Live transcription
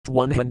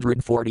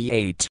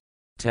148.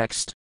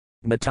 Text.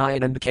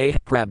 Nityanand K.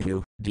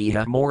 Prabhu,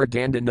 Diha Mora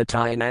Danda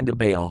Nityananda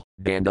Bail,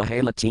 Danda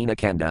Halatina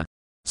Kanda.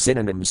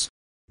 Synonyms.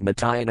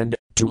 Nityanand,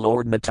 to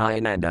Lord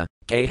Nityananda,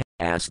 K.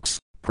 asks,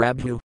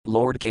 Prabhu,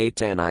 Lord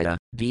Caitanya,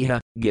 Diha,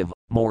 give,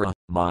 Mora,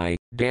 my,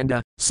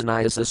 Danda,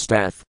 Sannyasa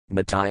staff,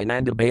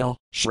 Nityananda Bail,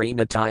 Sri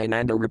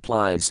Nityananda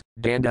replies,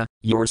 Danda,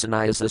 your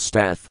sannyasa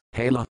staff,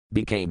 Hala,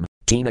 became,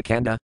 Tina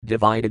Kanda,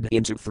 divided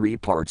into 3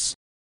 parts.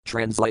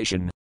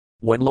 Translation.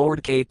 When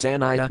Lord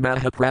Caitanya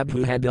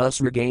Mahaprabhu had thus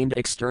regained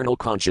external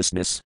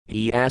consciousness,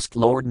 he asked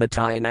Lord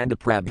Nityananda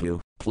Prabhu,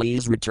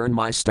 please return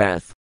my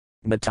staff.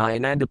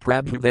 Nityananda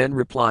Prabhu then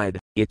replied,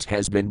 it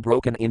has been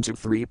broken into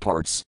 3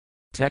 parts.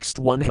 Text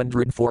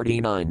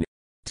 149.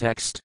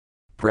 Text.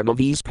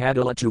 Pramavis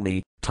padala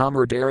tumi,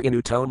 tamar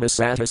darinu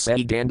tomasata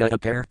se danda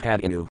apar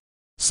padinu.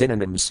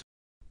 Synonyms.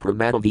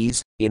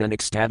 Pramavis, in an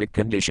ecstatic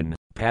condition,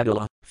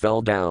 padala,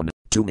 fell down,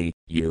 tumi,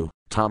 you,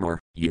 tamar,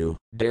 you,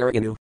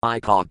 darinu,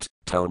 I caught,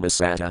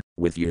 tomasata,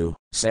 with you,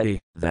 say,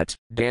 that,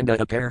 danda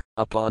apar,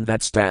 upon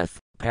that staff,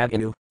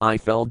 padinu, I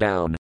fell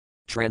down.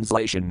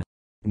 Translation.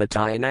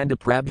 Nityananda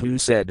Prabhu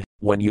said,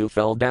 when you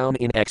fell down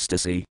in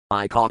ecstasy,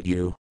 I caught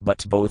you,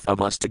 but both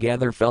of us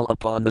together fell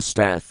upon the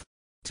staff.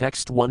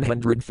 Text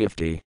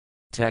 150.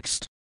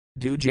 Text.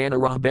 Du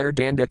janara bear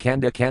danda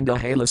kanda kanda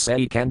hala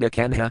sei kanda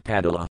kanha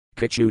padala,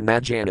 kichu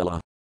najanala.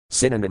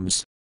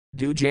 Synonyms.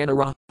 Du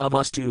janara, of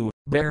us two,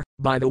 bear,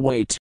 by the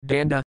weight,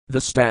 danda,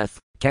 the staff,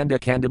 kanda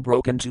kanda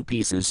broken to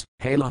pieces,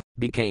 hala,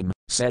 became,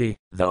 sei,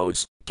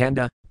 those,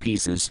 kanda,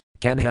 pieces,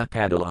 kanha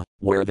padala,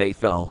 where they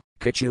fell.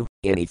 Kichu,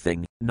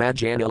 anything,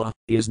 najanala,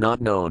 is not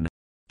known.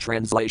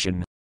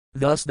 Translation.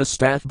 Thus the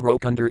staff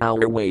broke under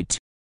our weight.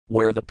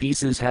 Where the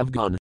pieces have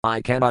gone,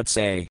 I cannot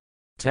say.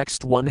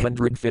 Text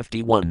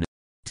 151.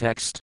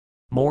 Text.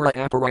 Mora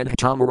aparan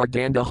tamara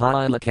danda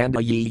haila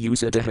kanda ye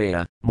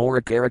usadahaya,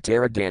 mora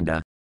karatara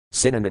danda.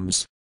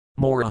 Synonyms.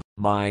 Mora,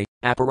 my,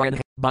 aparan,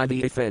 by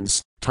the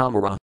offense,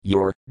 tamara,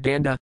 your,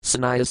 danda,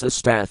 sannyasa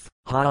staff,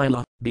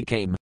 haila,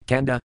 became,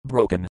 kanda,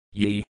 broken,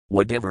 ye,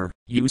 whatever,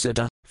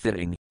 usada,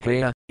 fitting,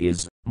 haya,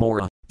 is,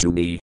 mora, to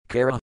me,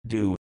 kara,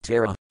 do,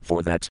 tara,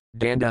 for that,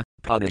 danda,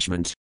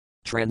 punishment.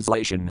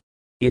 Translation.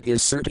 It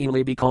is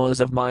certainly because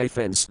of my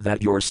offense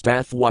that your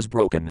staff was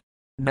broken.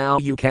 Now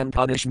you can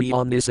punish me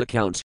on this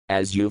account,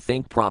 as you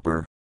think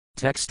proper.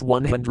 Text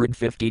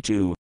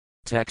 152.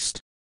 Text.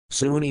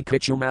 Suni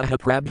Pichu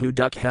Mahaprabhu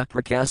Dukha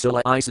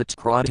Prakasala Isat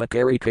Kradha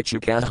Kari Pichu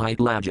Kahite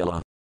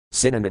Lajala.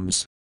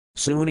 Synonyms.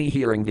 Suni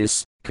hearing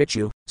this,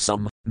 Pichu,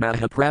 some,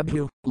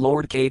 Mahaprabhu,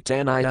 Lord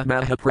Caitanya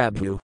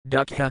Mahaprabhu,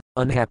 Dukha,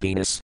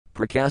 unhappiness,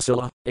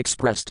 Prakasala,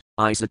 expressed,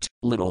 Isat,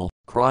 little,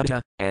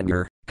 Kradha,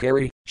 anger,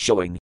 Kari,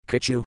 showing,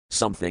 Pichu,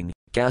 something,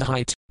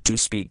 Kahite, to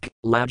speak,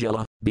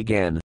 Lajala,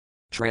 began.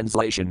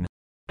 Translation.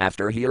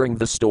 After hearing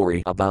the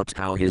story about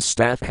how his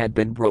staff had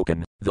been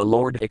broken, the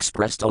Lord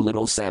expressed a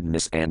little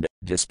sadness and,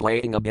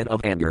 displaying a bit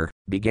of anger,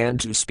 began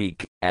to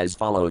speak, as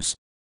follows.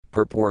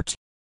 Purport.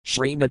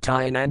 Sri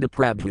Nityananda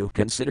Prabhu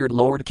considered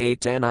Lord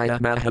Caitanya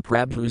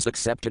Mahaprabhu's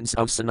acceptance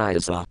of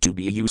sannyasa to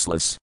be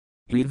useless.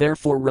 He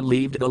therefore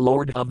relieved the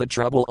Lord of the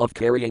trouble of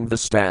carrying the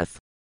staff.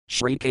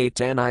 Sri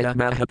Caitanya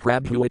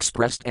Mahaprabhu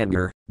expressed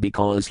anger,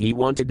 because he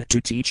wanted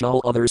to teach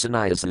all other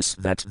sannyasas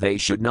that they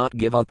should not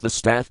give up the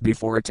staff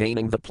before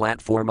attaining the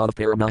platform of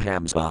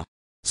Paramahamsa.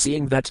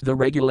 Seeing that the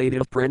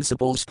regulative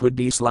principles could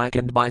be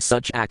slackened by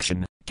such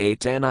action,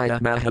 Caitanya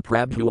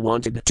Mahaprabhu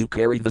wanted to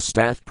carry the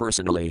staff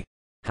personally.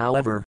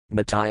 However,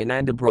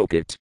 Nityananda broke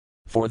it.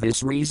 For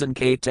this reason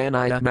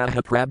Caitanya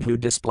Mahaprabhu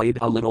displayed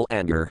a little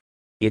anger.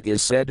 It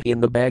is said in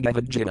the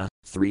Bhagavad Gita,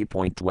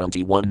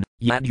 3.21,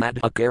 Yad yad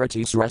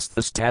akaritis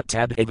resthas tat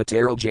tad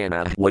avataro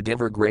jana.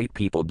 Whatever great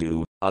people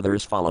do,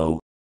 others follow.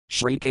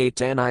 Sri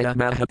Caitanya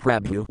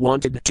Mahaprabhu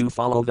wanted to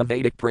follow the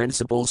Vedic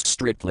principles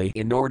strictly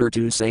in order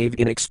to save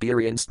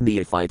inexperienced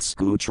neophytes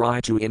who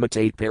try to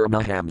imitate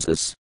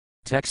Paramahamsas.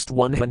 Text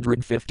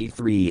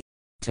 153.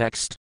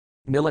 Text.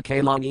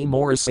 Nilakalangi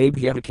mora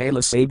sabhya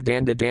kala sab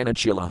danda dana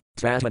chila,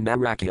 tata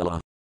narakila.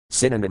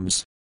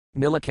 Synonyms.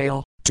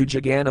 Nilakale, to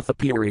Jagannatha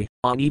Puri,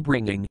 Ani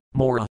bringing,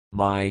 Mora,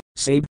 my,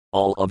 sab,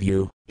 all of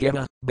you,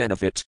 Gita,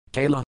 benefit,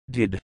 Kala,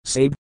 did,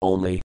 sab,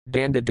 only,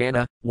 Danda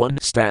Dana, one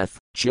staff,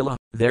 Chila,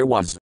 there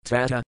was,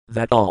 Tata,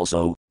 that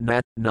also,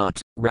 Nat,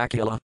 not,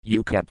 Rakila,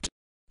 you kept.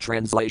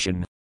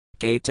 Translation.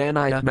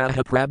 Caitanya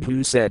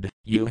Mahaprabhu said,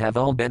 you have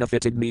all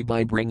benefited me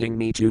by bringing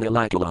me to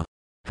Ilakala.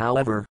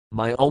 However,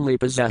 my only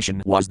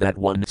possession was that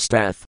one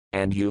staff,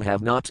 and you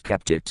have not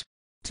kept it.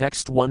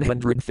 Text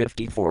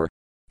 154.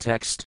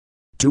 Text.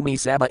 Tumi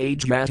Saba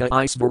Age Yata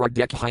Isvara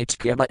Dekhite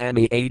Keba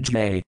Ami Age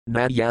Nay,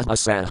 Nadya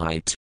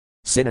Asahite.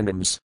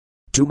 Synonyms.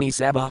 Tumi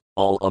Saba,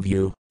 all of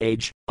you,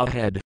 age,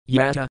 ahead,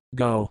 Yata,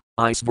 go,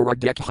 Isvara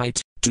Dekhite,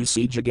 to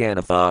see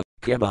Jagannatha,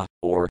 Keba,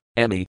 or,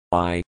 Ami,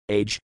 I,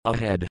 age,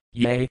 ahead,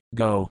 yea,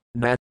 go,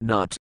 nat,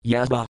 not,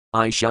 Yaba,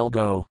 I shall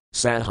go,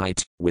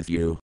 Sahite, with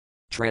you.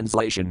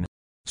 Translation.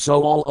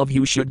 So all of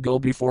you should go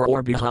before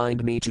or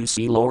behind me to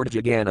see Lord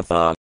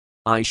Jagannatha.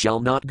 I shall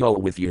not go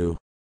with you.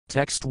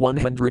 Text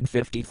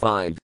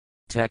 155.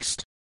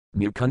 Text.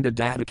 Mukunda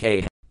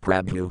Dadake,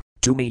 Prabhu,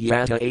 Tumi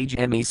Yata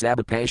Ajami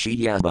Sabapashi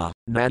Yaba,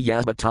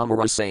 Nadyaba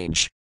Tamara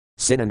Sange.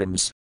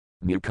 Synonyms.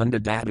 Mukunda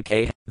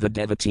Dadake, the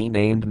devotee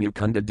named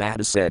Mukunda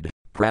Dada said,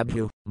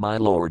 Prabhu, my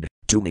lord,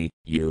 to me,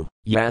 you,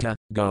 Yata,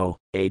 go,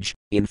 age,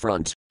 in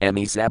front,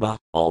 Emi Saba,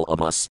 all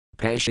of us,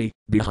 Pashi,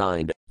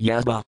 behind,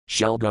 Yaba,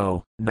 shall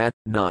go,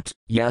 not,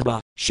 Yaba,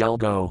 shall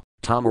go,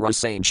 Tamara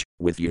Sange,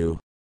 with you.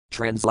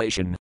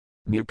 Translation.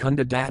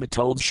 Mukunda Datta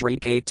told Sri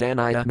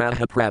Caitanya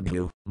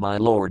Mahaprabhu, my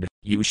lord,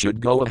 you should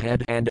go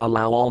ahead and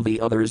allow all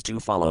the others to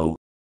follow.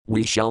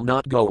 We shall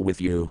not go with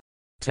you.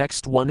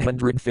 Text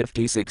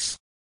 156.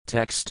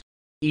 Text.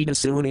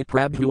 Idasuni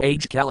Prabhu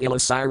Age Kalila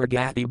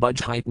Siragati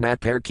Bujhite Mat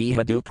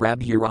Perkihadu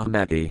Prabhu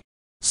Rahmati.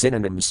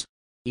 Synonyms.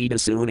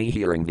 Idasuni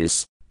hearing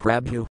this,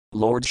 Prabhu,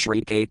 Lord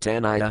Sri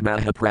Caitanya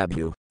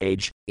Mahaprabhu,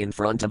 age, in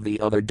front of the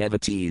other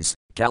devotees,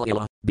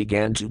 Kalila,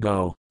 began to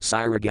go,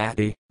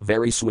 Siragati,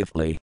 very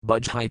swiftly,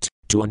 Bujhite,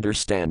 to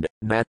understand,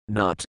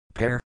 not,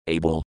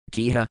 able,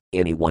 Kiha,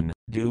 anyone,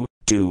 do,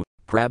 to,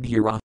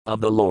 Prabhura,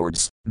 of the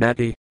Lord's,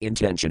 Mati,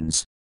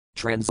 intentions.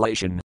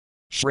 Translation.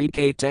 Sri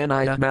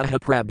Caitanya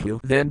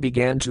Mahaprabhu then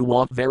began to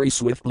walk very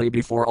swiftly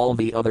before all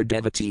the other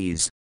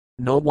devotees.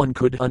 No one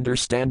could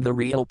understand the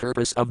real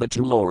purpose of the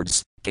two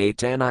lords,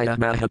 Caitanya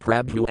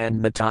Mahaprabhu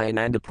and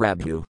Nityananda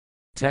Prabhu.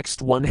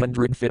 Text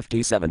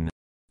 157.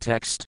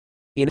 Text.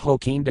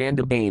 Inho keen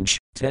danda bange,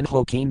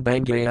 tenho keen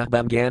bangaya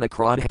bamgana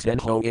krod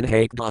tenho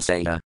inhake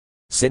dasaya.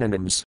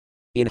 Synonyms.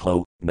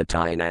 Inho,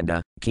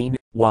 Nityananda, keen,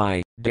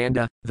 y,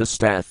 danda, the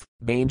staff,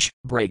 bange,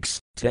 breaks,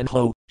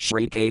 tenho,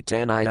 Sri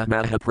Caitanya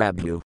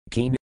Mahaprabhu,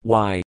 keen,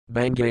 y,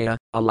 bangaya,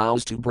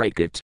 allows to break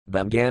it,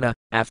 bamgana,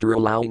 after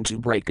allowing to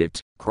break it,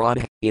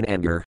 krod, in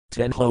anger,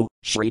 tenho,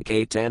 Sri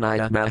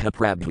Caitanya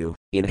Mahaprabhu,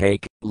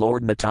 inhake,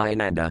 Lord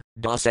Nityananda,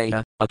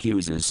 dasaya,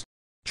 accuses.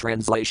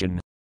 Translation.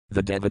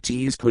 The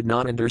devotees could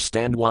not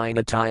understand why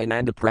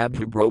Nityananda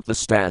Prabhu broke the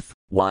staff,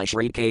 why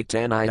Sri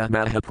Caitanya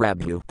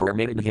Mahaprabhu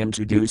permitted him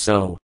to do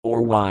so,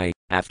 or why,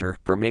 after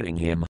permitting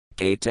him,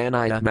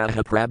 Caitanya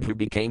Mahaprabhu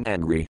became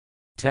angry.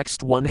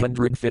 Text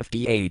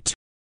 158.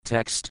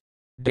 Text.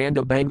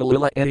 Danda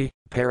Bangalila Edi,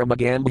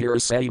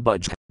 Paramagambhira Say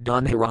Buj,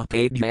 Dhanhira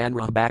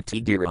Padyanra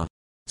Bhakti Dira.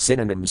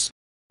 Synonyms.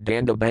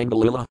 Danda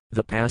Bangalila,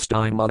 the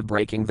pastime of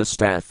breaking the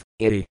staff,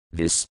 Edi,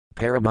 this,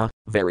 Parama,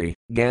 very,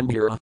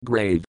 Gambhira,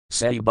 grave,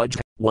 Say Buj,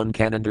 one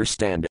can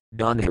understand,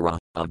 Dhanhira,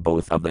 of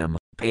both of them,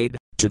 paid,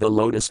 to the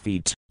lotus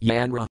feet,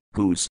 Yanra,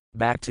 whose,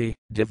 Bhakti,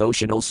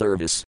 devotional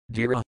service,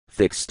 Dira,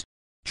 fixed.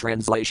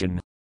 Translation.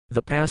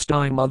 The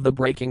pastime of the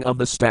breaking of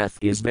the staff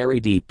is very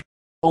deep.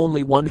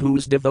 Only one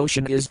whose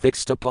devotion is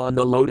fixed upon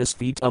the lotus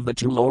feet of the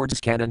two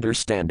lords can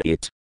understand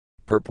it.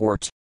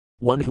 Purport.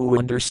 One who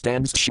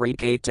understands Sri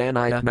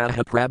Caitanya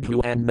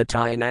Mahaprabhu and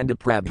Nityananda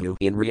Prabhu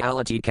in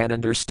reality can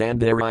understand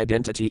their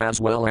identity as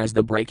well as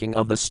the breaking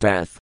of the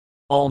staff.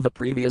 All the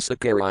previous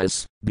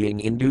Akaras,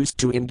 being induced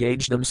to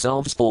engage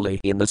themselves fully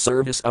in the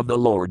service of the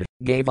Lord,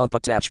 gave up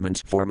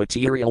attachment for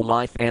material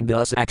life and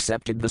thus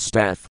accepted the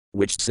staff,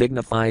 which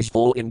signifies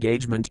full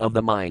engagement of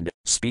the mind,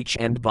 speech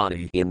and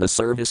body in the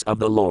service of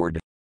the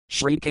Lord.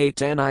 Sri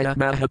Caitanya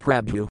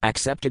Mahaprabhu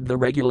accepted the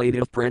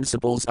regulative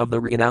principles of the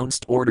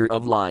renounced order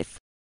of life.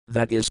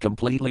 That is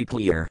completely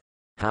clear.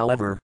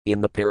 However,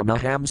 in the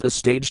Paramahamsa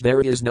stage there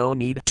is no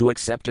need to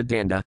accept a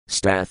danda,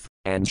 staff,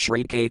 and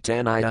Sri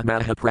Caitanya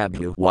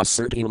Mahaprabhu was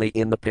certainly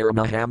in the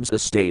Paramahamsa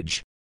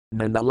stage.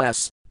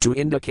 Nonetheless, to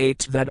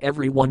indicate that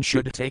everyone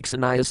should take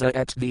sannyasa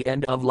at the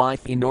end of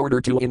life in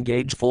order to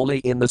engage fully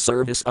in the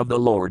service of the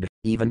Lord,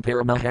 even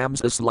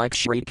Paramahamsas like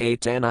Sri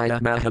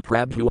Caitanya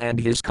Mahaprabhu and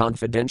his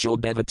confidential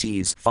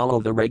devotees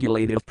follow the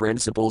regulative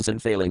principles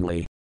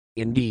unfailingly.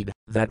 Indeed,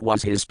 that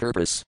was his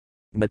purpose.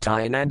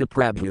 Nityananda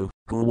Prabhu,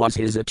 who was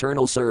his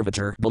eternal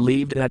servitor,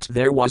 believed that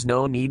there was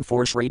no need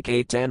for Sri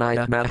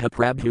Caitanya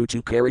Mahaprabhu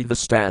to carry the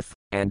staff,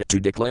 and to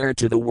declare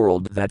to the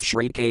world that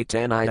Sri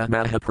Caitanya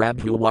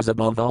Mahaprabhu was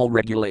above all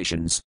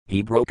regulations,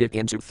 he broke it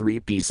into 3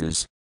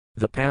 pieces.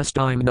 The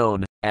pastime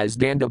known as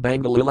Danda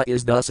Bangalila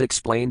is thus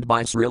explained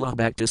by Srila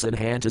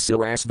Bhaktisiddhanta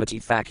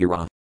Sarasvati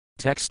Thakura.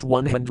 Text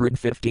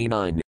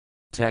 159.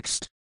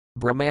 Text.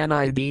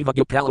 Brahmanaya Deva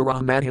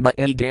Gopalara Mahima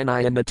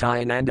Edanaya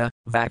Nityananda,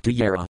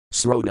 Vaktayara,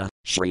 Srota,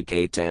 Sri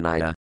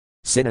Caitanya.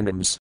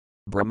 Synonyms.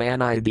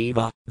 Brahmanaya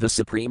Deva, the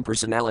Supreme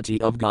Personality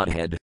of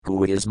Godhead,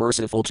 who is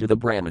merciful to the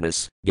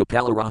Brahmanas,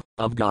 Gopalara,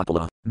 of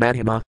Gopala,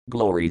 Mahima,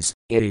 glories,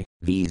 Iti,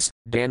 these,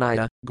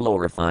 Danaya,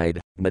 glorified,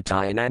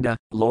 Nityananda,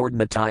 Lord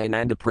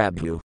Nityananda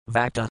Prabhu,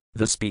 Vakta,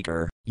 the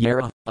speaker,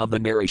 Yara, of the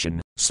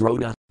narration,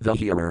 Srota, the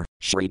hearer,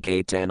 Sri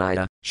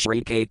Caitanya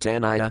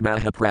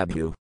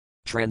Mahaprabhu.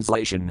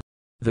 Translation.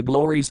 The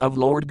glories of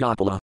Lord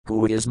Gopala,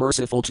 who is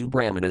merciful to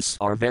Brahmanas,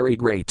 are very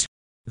great.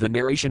 The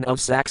narration of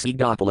Saksi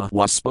Gopala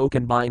was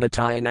spoken by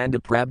Nityananda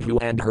Prabhu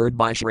and heard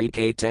by Sri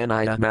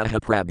Caitanya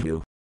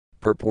Mahaprabhu.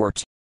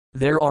 Purport.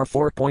 There are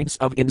 4 points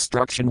of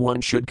instruction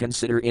one should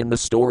consider in the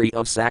story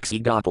of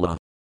Saksi Gopala.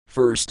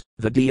 First,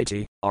 the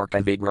deity,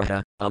 Arka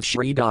Vigraha, of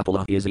Sri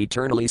Gopala is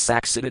eternally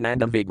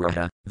Saksidananda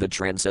Vigraha, the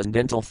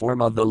transcendental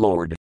form of the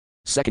Lord.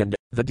 Second,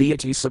 The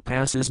deity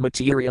surpasses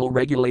material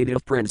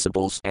regulative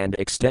principles and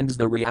extends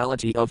the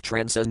reality of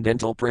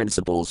transcendental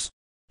principles.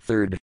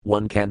 Third,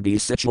 one can be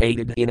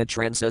situated in a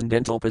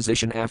transcendental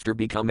position after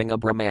becoming a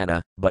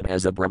Brahmana, but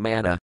as a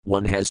Brahmana,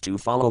 one has to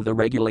follow the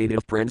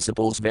regulative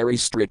principles very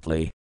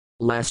strictly.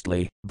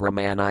 Lastly,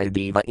 Brahmani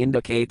Deva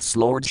indicates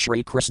Lord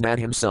Sri Krishna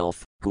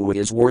himself, who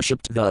is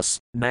worshipped thus,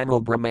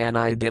 Namo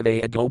Brahmani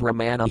Devaya Go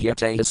Brahmana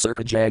Hyataya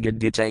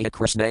Circajagaditaya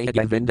Krishnaya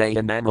Govindaya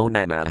Namo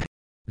Namah.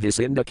 This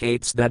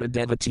indicates that a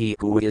devotee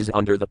who is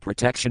under the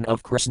protection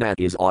of Krishna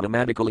is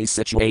automatically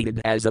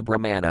situated as a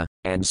Brahmana,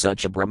 and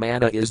such a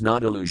Brahmana is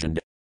not illusioned.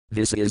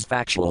 This is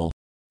factual.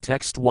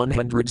 Text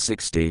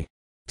 160.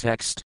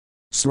 Text.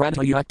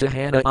 Sradhayukta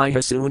Hana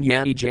Ihasun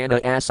Yati Jana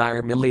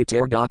Asir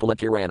Militer Gopala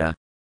Kirana.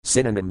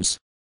 Synonyms.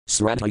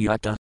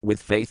 Sradhayukta,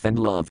 with faith and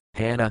love,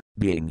 Hana,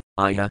 being,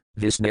 Iha,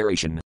 this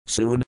narration,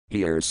 soon,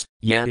 hears,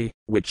 Yati,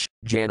 which,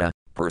 Jana,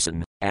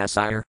 person,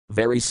 Asir,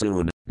 very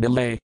soon,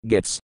 Mile,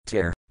 gets,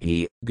 ter,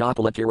 he,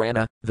 Gopala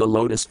Kirana, the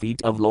lotus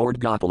feet of Lord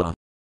Gopala.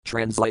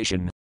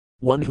 Translation.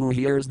 One who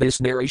hears this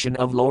narration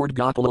of Lord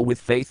Gopala with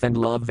faith and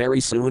love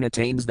very soon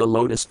attains the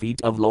lotus feet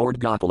of Lord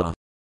Gopala.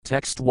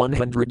 Text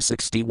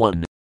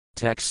 161.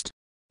 Text.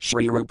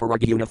 Shri Rupa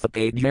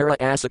Raghunathapadyara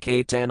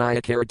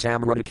Asakaitanaya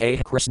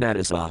Karatamradake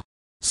Krishnadasa.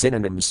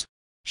 Synonyms.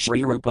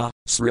 Shri Rupa,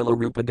 Srila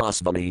Rupa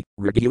Goswami,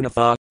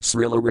 Raghunatha,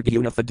 Srila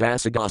Raghunatha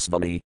Dasa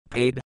Goswami,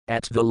 paid,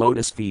 at the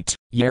lotus feet,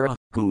 Yara,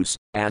 whose,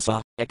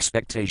 Asa,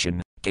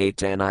 expectation,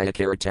 Kaitanaya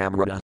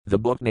Karatamrita, the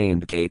book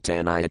named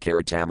Kaitanaya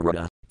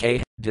Karatamrita,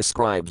 K,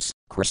 describes,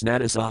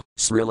 Krishnadasa,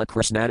 Srila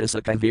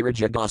Krishnadasa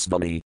Kaviraja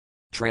Goswami.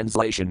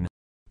 Translation.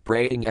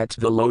 Praying at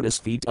the lotus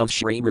feet of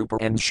Shri Rupa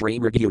and Shri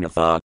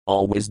Raghunatha,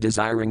 always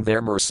desiring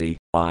their mercy,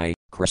 I,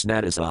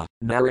 Krishnadasa,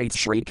 narrates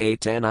Shri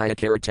Caitanya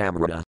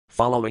Karatamrita,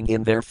 following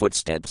in their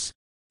footsteps.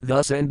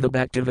 Thus end the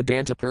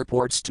Bhaktivedanta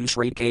purports to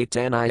Shri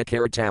Caitanya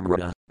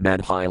Karatamrita,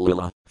 Madhya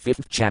Lila,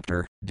 5th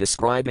chapter,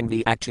 describing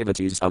the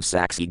activities of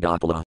Saksi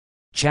Gopala.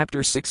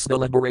 Chapter 6 The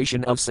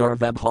liberation of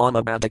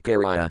Sarvabhauma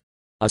Bhattacharya.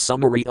 A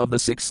summary of the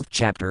 6th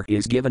chapter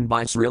is given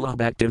by Srila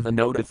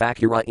Bhaktivinoda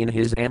Thakura in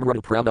his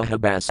Amrita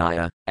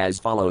Prabhahabhasaya, as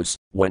follows.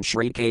 When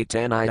Sri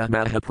Caitanya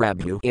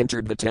Mahaprabhu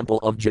entered the temple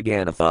of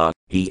Jagannatha,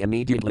 he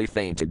immediately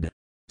fainted.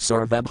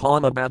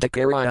 Sarvabhauma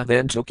Bhattacharya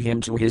then took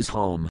him to his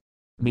home.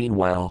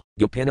 Meanwhile,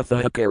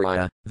 Gopinatha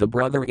Acharya, the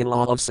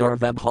brother-in-law of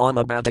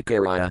Sarvabhauma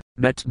Bhattacharya,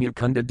 met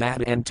Mukunda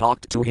Datta and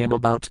talked to him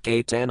about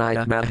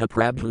Caitanya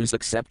Mahaprabhu's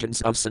acceptance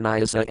of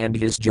sannyasa and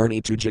his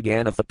journey to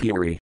Jagannatha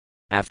Puri.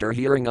 After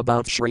hearing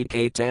about Sri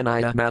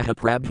Caitanya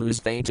Mahaprabhu's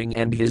fainting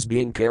and his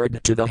being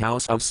carried to the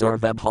house of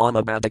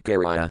Sarvabhauma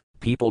Bhattacharya,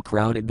 people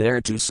crowded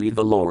there to see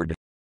the Lord.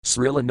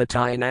 Srila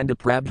Nityananda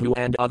Prabhu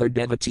and other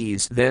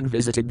devotees then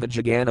visited the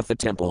Jagannatha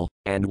temple,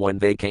 and when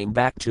they came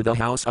back to the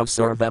house of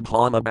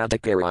Sarvabhauma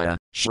Bhattacharya,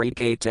 Sri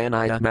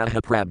Caitanya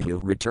Mahaprabhu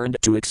returned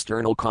to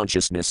external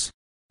consciousness.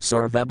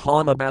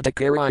 Sarvabhauma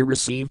Bhattacharya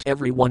received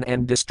everyone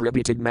and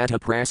distributed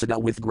Mataprasada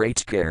with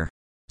great care.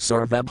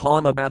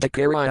 Sarvabhauma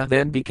Bhattacharya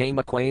then became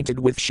acquainted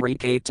with Sri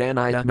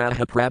Caitanya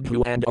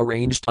Mahaprabhu and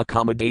arranged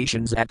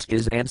accommodations at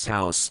his aunt's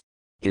house.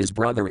 His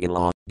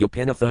brother-in-law,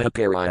 Gopinatha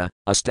Acharya,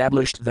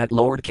 established that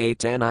Lord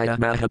Caitanya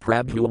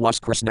Mahaprabhu was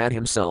Krishna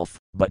himself,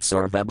 but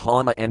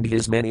Sarvabhauma and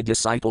his many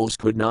disciples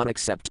could not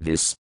accept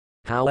this.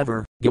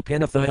 However,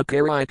 Gopinatha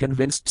Acharya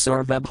convinced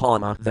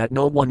Sarvabhauma that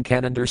no one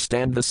can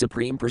understand the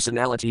Supreme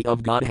Personality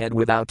of Godhead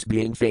without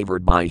being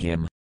favored by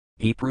him.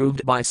 He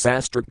proved by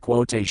sastric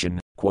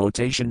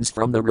quotations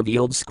from the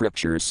revealed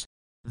scriptures,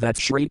 that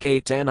Sri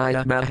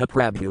Caitanya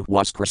Mahaprabhu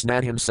was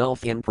Krishna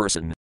himself in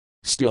person.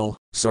 Still,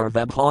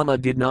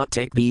 Sarvabhauma did not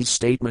take these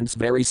statements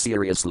very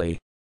seriously.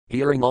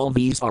 Hearing all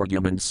these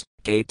arguments,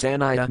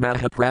 Caitanya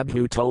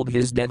Mahaprabhu told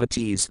his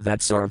devotees that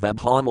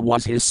Sarvabhauma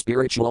was his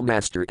spiritual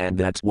master and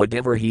that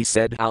whatever he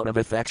said out of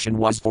affection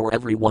was for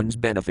everyone's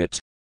benefit.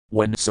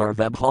 When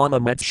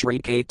Sarvabhauma met Sri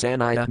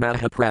Caitanya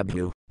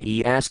Mahaprabhu,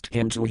 he asked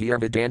him to hear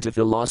Vedanta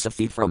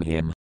philosophy from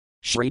him.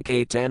 Sri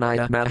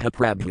Caitanya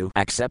Mahaprabhu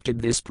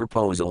accepted this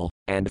proposal,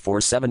 and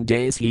for 7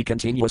 days he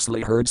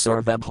continuously heard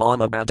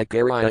Sarvabhauma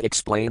Bhattacharya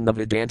explain the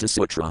Vedanta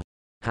Sutra.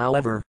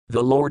 However,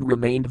 the Lord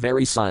remained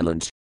very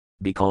silent.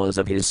 Because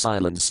of his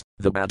silence,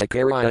 the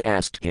Bhattacharya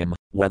asked him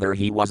whether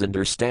he was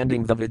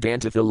understanding the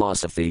Vedanta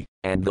philosophy,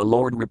 and the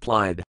Lord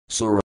replied,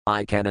 Sura,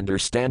 I can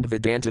understand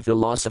Vedanta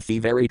philosophy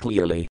very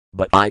clearly,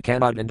 but I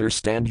cannot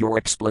understand your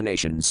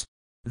explanations.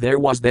 There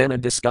was then a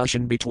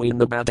discussion between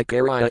the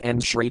Bhattacharya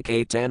and Sri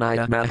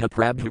Caitanya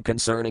Mahaprabhu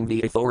concerning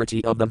the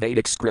authority of the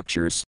Vedic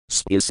scriptures,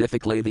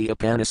 specifically the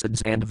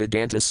Upanishads and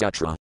Vedanta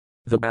Sutra.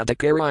 The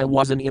Bhattacharya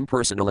was an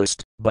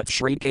impersonalist, but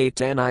Sri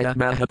Caitanya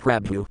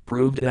Mahaprabhu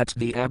proved that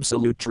the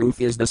absolute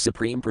truth is the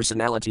Supreme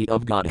Personality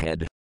of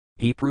Godhead.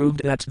 He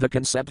proved that the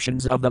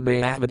conceptions of the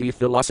Mayavadi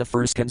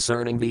philosophers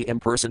concerning the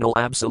impersonal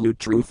absolute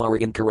truth are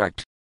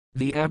incorrect.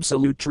 The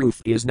absolute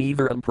truth is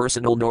neither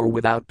impersonal nor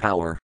without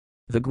power.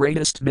 The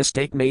greatest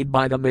mistake made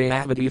by the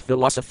Mayavadi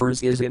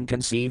philosophers is in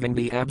conceiving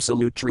the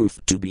absolute truth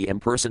to be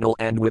impersonal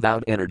and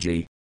without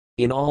energy.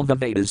 In all the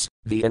Vedas,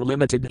 the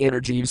unlimited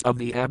energies of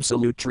the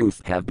Absolute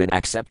Truth have been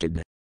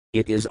accepted.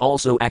 It is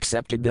also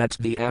accepted that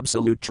the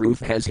Absolute Truth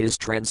has his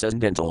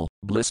transcendental,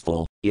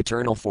 blissful,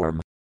 eternal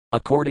form.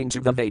 According to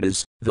the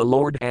Vedas, the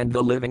Lord and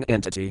the living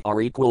entity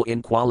are equal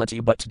in quality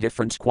but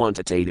different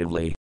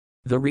quantitatively.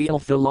 The real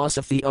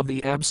philosophy of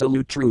the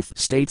Absolute Truth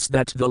states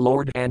that the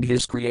Lord and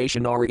his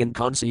creation are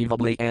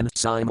inconceivably and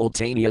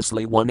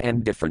simultaneously one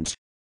and different.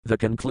 The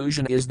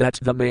conclusion is that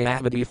the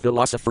Mayavadi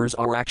philosophers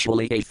are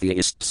actually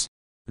atheists.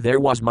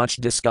 There was much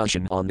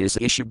discussion on this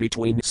issue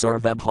between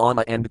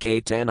Sarvabhauma and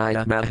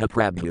Caitanya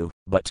Mahaprabhu,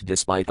 but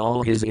despite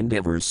all his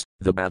endeavors,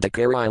 the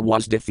Bhattacharya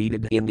was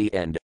defeated in the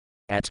end.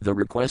 At the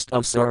request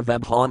of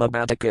Sarvabhauma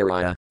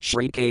Bhattacharya,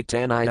 Sri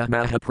Caitanya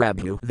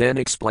Mahaprabhu then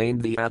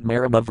explained the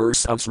Atmarama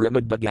verse of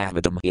Srimad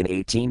Bhagavatam in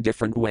 18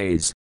 different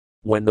ways.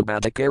 When the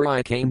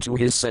Bhattacharya came to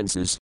his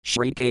senses,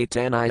 Sri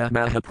Caitanya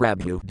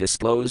Mahaprabhu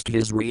disclosed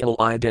his real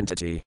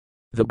identity.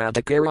 The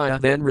Bhattacharya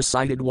then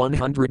recited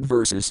 100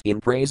 verses in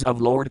praise of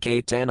Lord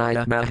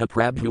Caitanya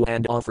Mahaprabhu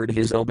and offered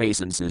his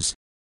obeisances.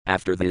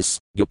 After this,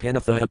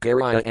 Gopinatha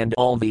Acharya and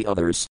all the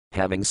others,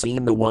 having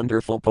seen the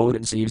wonderful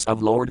potencies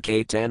of Lord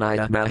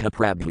Caitanya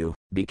Mahaprabhu,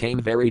 became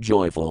very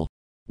joyful.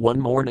 One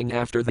morning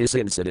after this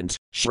incident,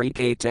 Sri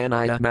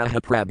Caitanya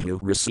Mahaprabhu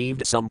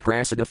received some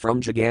prasada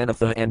from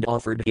Jagannatha and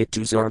offered it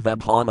to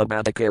Sarvabhauma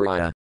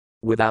Bhattacharya.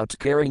 Without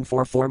caring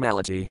for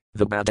formality,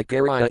 the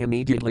Bhattacharya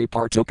immediately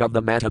partook of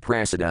the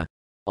Mahaprasada.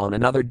 On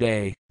another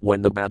day,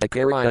 when the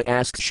Bhattacharya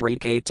asked Sri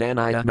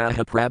Caitanya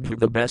Mahaprabhu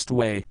the best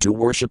way to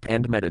worship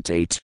and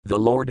meditate, the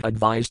Lord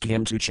advised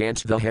him to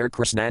chant the Hare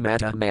Krishna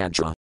Mata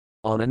mantra.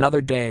 On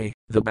another day,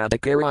 the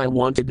Bhattacharya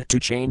wanted to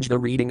change the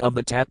reading of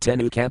the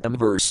Tattenukantham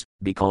verse,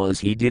 because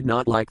he did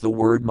not like the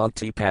word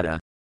Muktipada.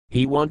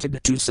 He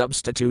wanted to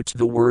substitute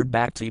the word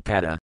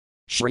Bhaktipada.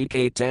 Sri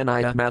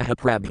Caitanya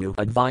Mahaprabhu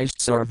advised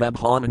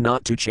Sarvabhauma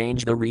not to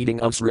change the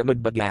reading of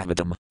Srimad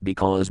Bhagavatam,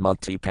 because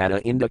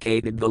Muktipada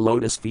indicated the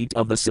lotus feet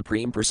of the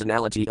Supreme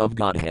Personality of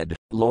Godhead,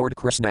 Lord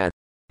Krishna.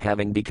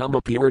 Having become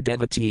a pure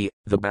devotee,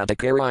 the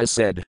Bhattacharya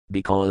said,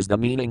 because the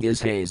meaning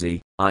is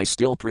hazy, I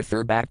still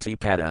prefer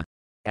Bhaktipada.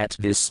 At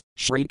this,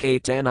 Sri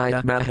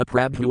Caitanya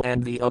Mahaprabhu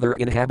and the other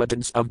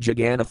inhabitants of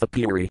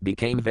Jagannathapuri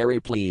became very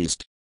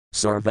pleased.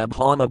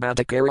 Sarvabhauma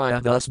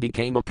Bhattacharya thus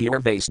became a pure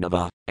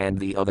Vaisnava, and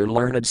the other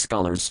learned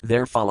scholars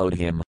there followed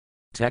him.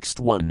 Text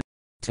 1.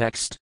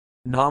 Text.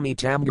 Nami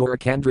tam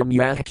Gorakandram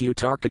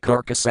Yahakutarka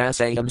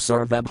Karkasasayam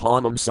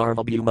Sarvabhaumam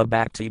Sarvabhuma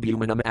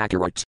Bhaktibhumanam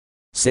Akarat.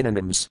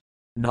 Synonyms.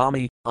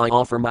 Nami, I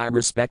offer my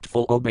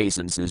respectful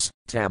obeisances,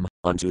 tam,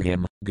 unto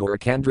him,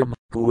 Gorakandram,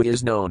 who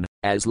is known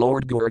as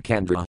Lord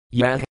Gorakandra,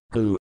 Yah,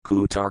 who,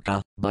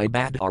 Kutarka, by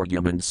bad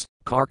arguments,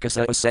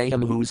 Karkasa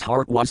Asayam, whose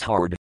heart was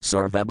hard,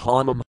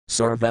 Sarvabhaumam,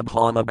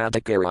 Sarvabhauma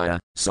Bhattacharya,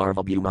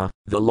 Sarvabhuma,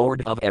 the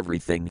Lord of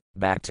everything,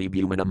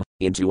 Bhaktibhumanam,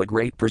 into a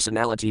great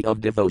personality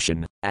of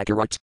devotion,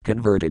 Akarat,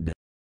 converted.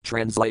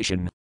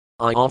 Translation.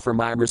 I offer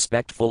my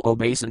respectful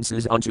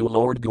obeisances unto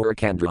Lord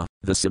Gorakandra,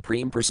 the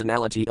Supreme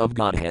Personality of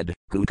Godhead,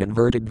 who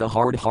converted the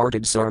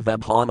hard-hearted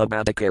Sarvabhauma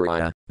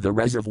Bhattacharya, the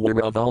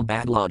reservoir of all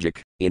bad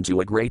logic,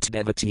 into a great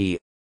devotee.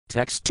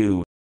 Text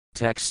 2.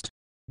 Text.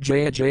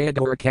 Jaya Jaya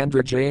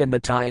Gorakandra Jaya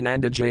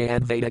Nityananda Jaya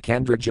Advaita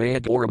Kandra Jaya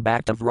Gaura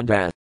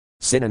Bhaktavrinda.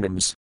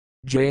 Synonyms.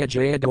 Jaya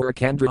Jaya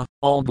Gorakandra,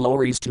 all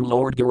glories to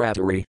Lord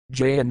Giratari,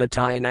 Jaya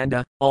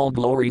Nityananda, all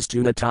glories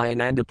to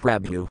Nityananda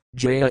Prabhu,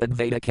 Jaya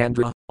Advaita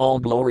Kandra, all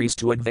glories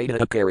to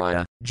Advaita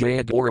Acharya,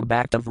 Jaya Gaura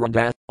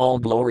Bhaktavrinda, all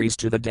glories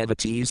to the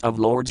devotees of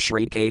Lord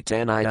Sri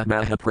Caitanya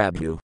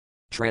Mahaprabhu.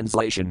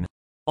 Translation.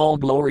 All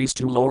glories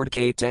to Lord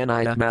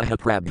Caitanya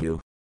Mahaprabhu.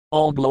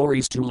 All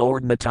glories to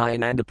Lord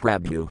Nityananda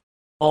Prabhu.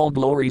 All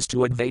glories to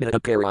Advaita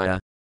Acharya.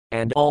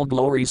 And all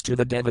glories to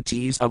the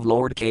devotees of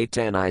Lord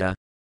Caitanya.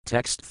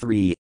 Text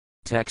 3.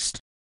 Text.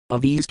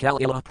 Avis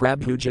Kalila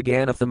Prabhu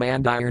Jagannatha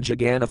Mandir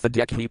Jagannatha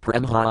Dekhi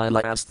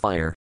Premhila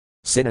Asthfire.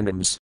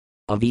 Synonyms.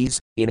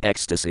 Avis, in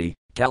ecstasy,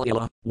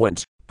 Kalila,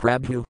 went,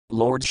 Prabhu,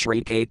 Lord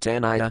Sri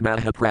Caitanya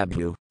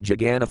Mahaprabhu,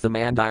 Jagannatha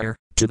Mandir,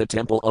 to the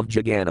temple of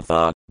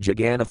Jagannatha,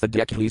 Jagannatha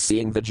Dekhi,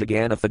 seeing the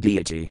Jagannatha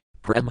deity,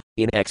 Prem,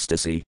 in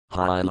ecstasy,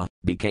 Hila,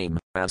 became,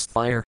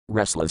 Asthfire,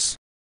 restless.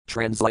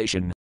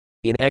 Translation.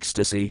 In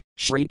ecstasy,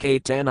 Sri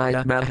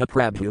Caitanya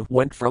Mahaprabhu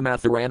went from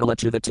Atharanala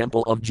to the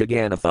temple of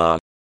Jagannatha.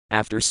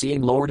 After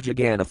seeing Lord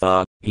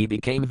Jagannatha, he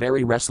became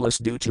very restless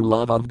due to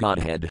love of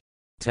Godhead.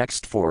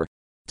 Text 4.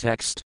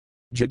 Text.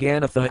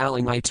 Jagannatha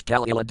Alingite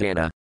Kalila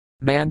Dana.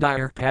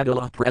 Mandir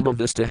Padala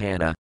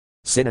Premavistahana.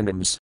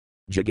 Synonyms.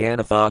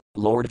 Jagannatha,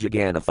 Lord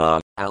Jagannatha,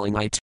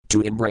 Alingite,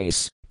 to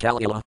embrace,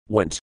 Kalila,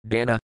 went,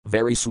 Dana,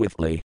 very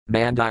swiftly,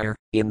 Mandir,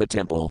 in the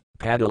temple,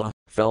 Padala,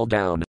 fell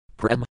down,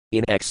 Prem,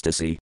 in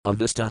ecstasy,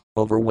 Avista,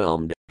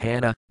 overwhelmed,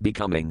 Hana,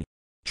 becoming.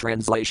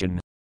 Translation.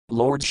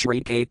 Lord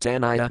Sri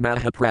Caitanya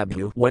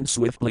Mahaprabhu went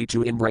swiftly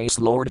to embrace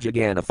Lord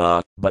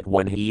Jagannatha, but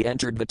when he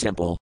entered the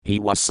temple, he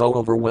was so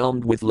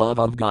overwhelmed with love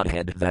of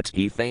Godhead that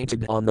he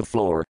fainted on the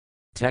floor.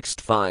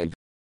 Text 5.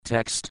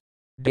 Text.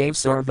 Dev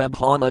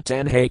Sarvabhauma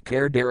Tanhe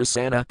Kare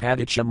Darasana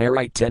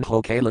Padichamari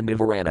Tenho Kala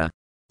Nivarana.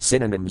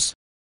 Synonyms.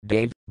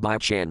 Dev, by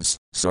chance,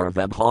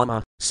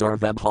 Sarvabhauma,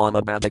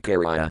 Sarvabhauma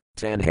Bhattakarya,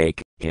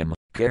 Tanhake, him,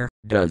 care,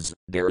 does,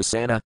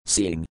 Darasana,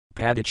 seeing,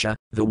 Padicha,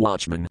 the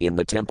watchman in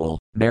the temple,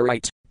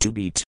 Merit, to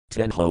beat,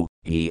 Tenho,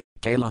 he,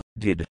 Kala,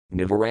 did,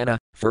 Nivarana,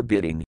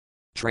 forbidding.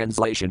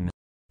 Translation.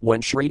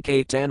 When Sri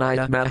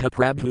Caitanya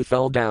Mahaprabhu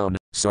fell down,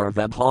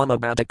 Sarvabhauma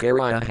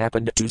Bhattakarya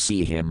happened to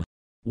see him.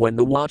 When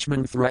the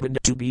watchman threatened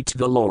to beat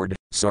the Lord,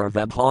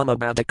 Sarvabhauma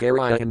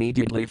Bhattakarya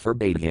immediately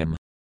forbade him.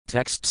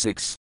 Text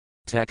 6.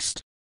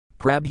 Text.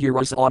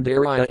 Prabhuras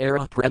Audarya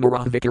Era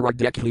Prabhura Vikara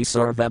Dekhi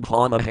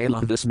Sarvabhauma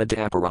Hala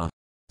Vismadapara.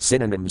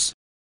 Synonyms.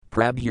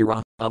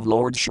 Prabhura, of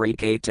Lord Sri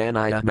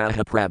Caitanya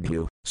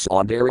Mahaprabhu,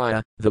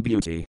 Saudarya, the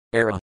beauty,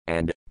 Era,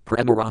 and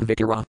Prabhura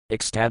Vikara,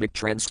 ecstatic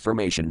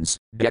transformations,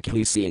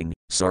 Dekhi seeing,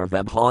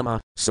 Sarvabhauma,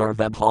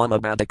 Sarvabhauma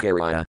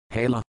Bhattakarya,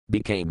 Hala,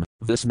 became,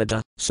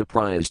 Vismada,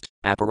 surprised,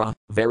 Apara,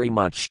 very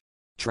much.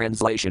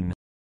 Translation.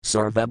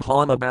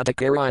 Sarvabhauma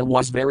Bhattakarya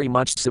was very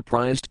much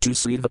surprised to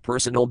see the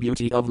personal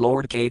beauty of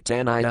Lord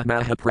Caitanya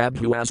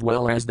Mahaprabhu as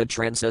well as the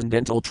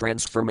transcendental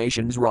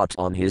transformations wrought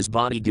on his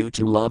body due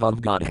to love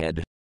of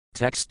Godhead.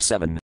 Text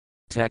 7.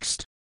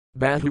 Text.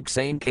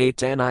 Bahuksane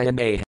Caitanya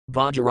May,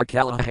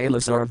 Bhajarakala Hala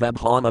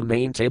Sarvabhauma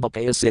Main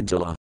Tabapaya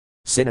Sintala.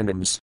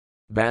 Synonyms.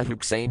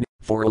 Bahuksane,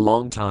 for a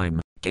long time,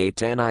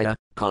 Caitanya,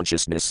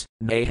 consciousness,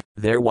 nay,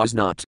 there was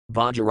not,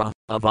 Bhajara,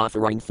 of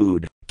offering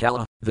food,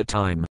 Kala, the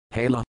time,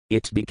 Hala,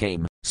 it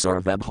became,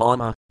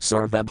 Sarvabhauma,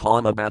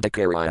 Sarvabhauma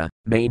Bhattakarya,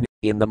 main,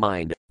 in the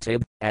mind,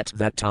 Tib, at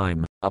that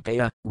time,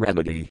 Apaya,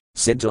 remedy,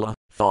 Sintala,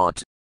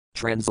 thought.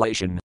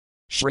 Translation.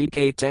 Sri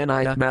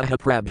Caitanya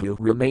Mahaprabhu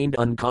remained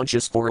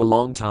unconscious for a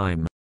long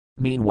time.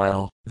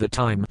 Meanwhile, the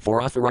time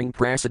for offering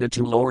prasada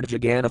to Lord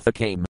Jagannatha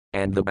came,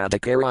 and the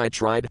Bhattakarya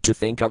tried to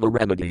think of a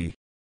remedy.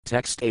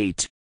 Text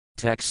 8.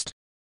 Text.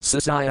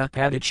 Sasaya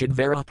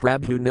Padichidvara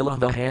Prabhu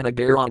Nilavahana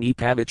Garani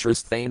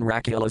Pavitras Thane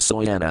Rakila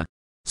Soyana.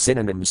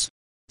 Synonyms.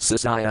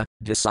 Sasaya,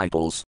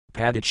 disciples,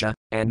 Padicha,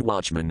 and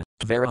watchmen,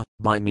 Dvara,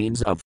 by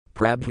means of,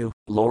 Prabhu,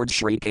 Lord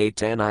Sri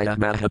Caitanya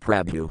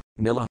Mahaprabhu,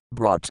 Nila,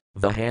 brought,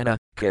 Vahana,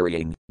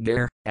 carrying,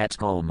 Gar, at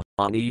home,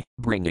 Ani,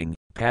 bringing,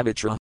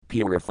 Pavitra,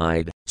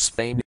 purified,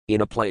 Sthane,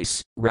 in a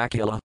place,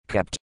 Rakila,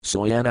 kept,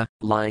 Soyana,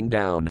 lying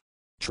down.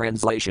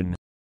 Translation.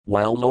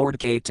 While Lord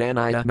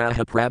Caitanya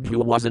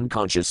Mahaprabhu was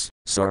unconscious,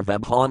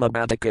 Sarvabhauma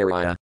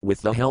Bhattakarya,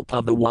 with the help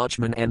of the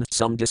watchman and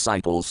some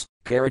disciples,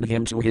 carried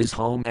him to his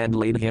home and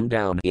laid him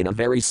down in a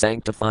very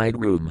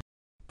sanctified room.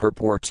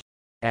 Purport.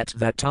 At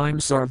that time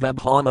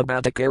Sarvabhauma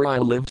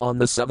Bhattakarya lived on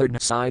the southern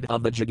side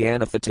of the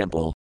Jagannatha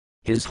temple.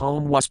 His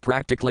home was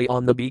practically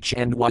on the beach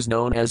and was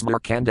known as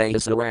Markandeya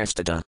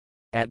Sarastata.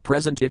 At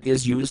present it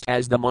is used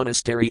as the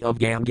monastery of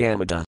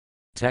Gangamata.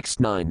 Text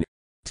 9.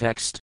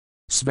 Text.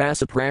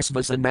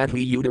 Svasaprasvasa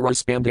Madhi Udara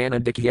Spandana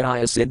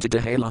Dikyaya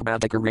Sintadahala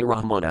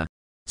Bhattakarya.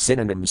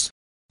 Synonyms.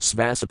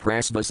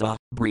 Svasaprasvasa,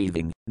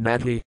 breathing,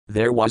 Madhi,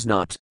 there was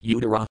not,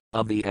 Udara,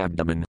 of the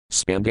abdomen,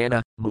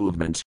 Spandana,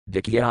 movement,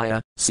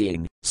 Dikyaya,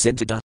 seeing,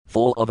 Sintada,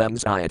 full of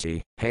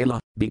anxiety, Hala,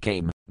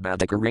 became,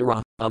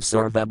 Bhattakarya, of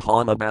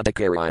Sarvabhauma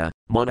Bhattakarya,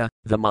 Mana,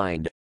 the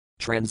mind.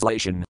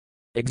 Translation.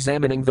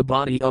 Examining the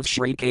body of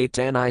Sri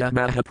Caitanya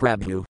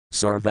Mahaprabhu,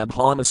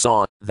 Sarvabhauma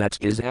saw that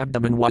his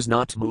abdomen was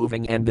not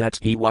moving and that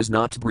he was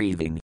not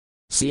breathing.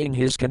 Seeing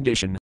his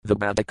condition, the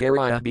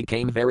Bhattakarya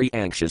became very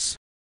anxious.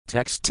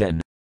 Text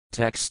 10.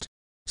 Text.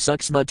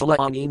 Suksmatala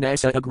ani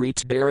nasa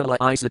agrit darala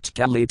isat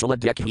kalitala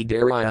dekhi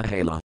daraya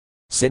hala.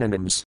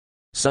 Synonyms.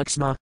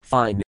 Suksma,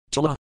 fine,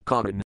 tala,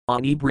 common,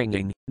 ani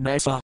bringing,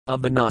 nasa,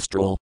 of the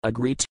nostril,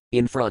 agrit,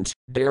 in front,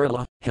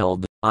 darala,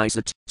 held,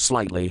 isat,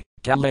 slightly,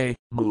 kale,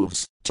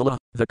 moves, tala,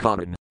 the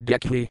common,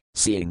 dekhi,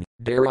 seeing,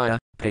 daraya,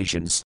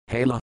 patience,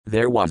 hala,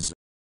 there was.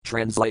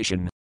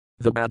 Translation.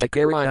 The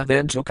Bhattakarya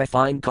then took a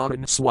fine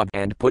cotton swab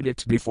and put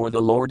it before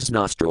the Lord's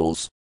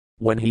nostrils.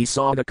 When he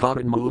saw the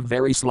cotton move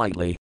very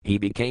slightly, he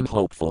became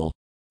hopeful.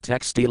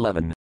 Text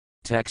 11.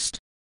 Text.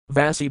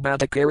 Vasi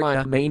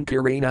Bhattakarya main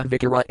Kirina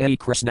Vikara e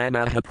Krishna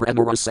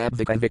Mahaprabhura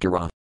Sabvika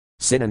Vikara.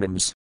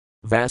 Synonyms.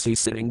 Vasi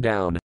sitting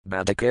down,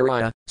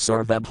 Bhattakarya,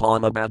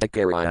 Sarvabhauma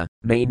Bhattakarya,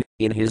 main,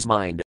 in his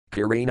mind,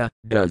 Kirina,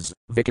 does,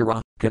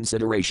 Vikara,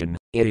 consideration,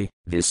 iti,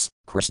 this,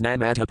 Krishna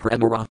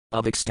Mahaprabhura,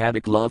 of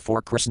ecstatic love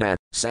for Krishna,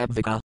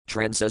 Sabvika,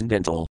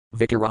 transcendental,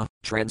 Vikara,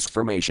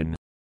 transformation.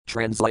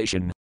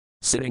 Translation.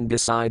 Sitting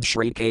beside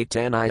Sri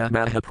Caitanya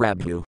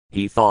Mahaprabhu,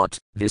 he thought,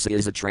 this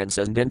is a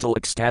transcendental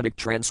ecstatic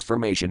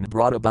transformation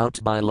brought about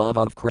by love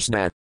of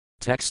Krishna.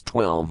 Text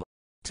 12.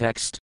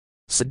 Text.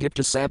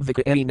 Sadipta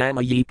Sabvika eti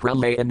namayi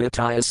pralaya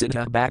nitya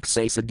siddha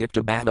bakse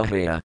Sadipta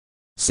bhavahaya.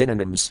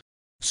 Synonyms.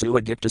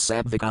 Suadipta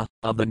Sabvika,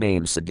 of the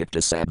name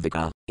Sadipta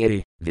Sabvika,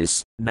 iti,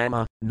 this,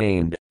 nama,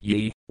 named,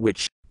 ye,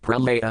 which,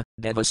 pralaya,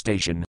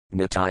 devastation,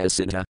 nitya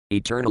siddha,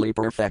 eternally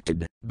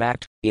perfected,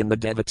 backed, in the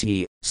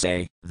devotee,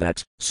 say,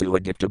 that,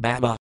 Suadipta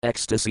bhava,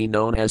 ecstasy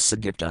known as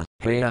Sadipta,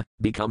 haya,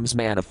 becomes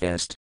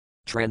manifest.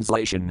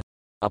 Translation.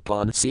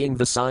 Upon seeing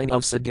the sign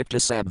of Sadipta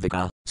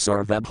Sabvika,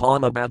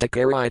 Sarvabhauma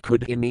Bhattakarya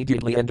could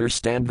immediately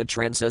understand the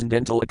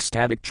transcendental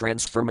ecstatic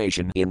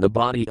transformation in the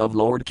body of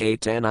Lord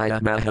Caitanya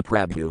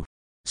Mahaprabhu.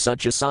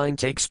 Such a sign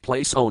takes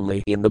place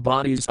only in the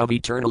bodies of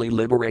eternally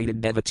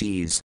liberated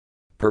devotees.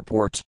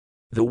 Purport.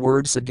 The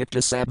word Sadipta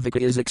Satvika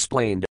is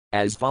explained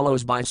as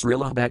follows by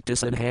Srila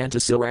Bhaktisiddhanta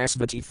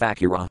Sarasvati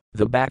Thakura.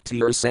 The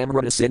Bhakti or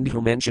Samrata Sindhu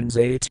mentions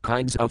 8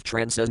 kinds of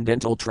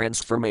transcendental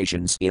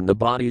transformations in the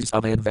bodies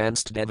of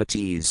advanced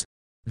devotees.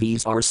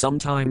 These are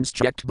sometimes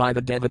checked by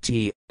the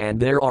devotee, and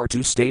there are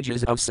 2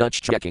 stages of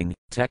such checking,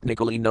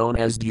 technically known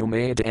as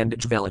Dhumeta and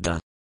Jvalita.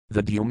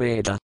 The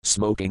Dhumeta,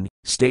 smoking,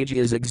 stage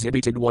is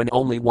exhibited when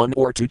only 1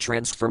 or 2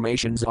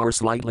 transformations are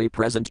slightly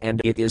present and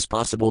it is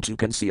possible to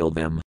conceal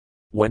them.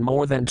 When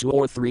more than 2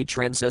 or 3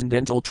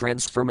 transcendental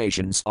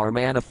transformations are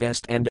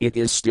manifest and it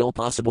is still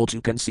possible to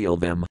conceal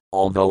them,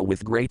 although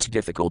with great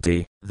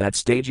difficulty, that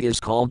stage is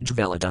called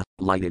Jvalita,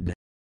 lighted.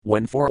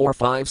 When 4 or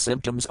 5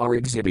 symptoms are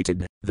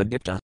exhibited, the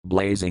Dipta,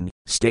 blazing,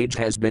 stage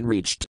has been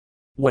reached.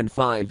 When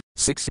 5,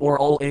 6 or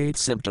all 8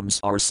 symptoms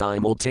are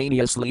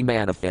simultaneously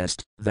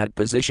manifest, that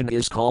position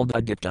is called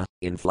Adipta,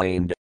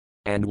 inflamed.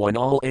 And when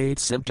all 8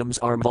 symptoms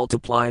are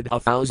multiplied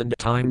 1,000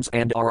 times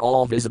and are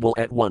all visible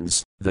at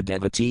once, the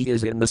devotee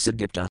is in the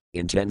Sadipta,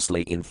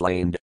 intensely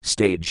inflamed,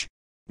 stage.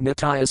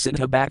 Nitya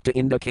Siddha Bhakta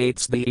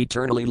indicates the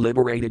eternally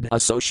liberated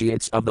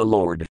associates of the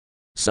Lord.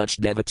 Such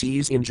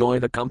devotees enjoy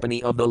the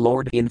company of the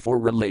Lord in 4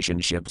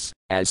 relationships,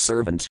 as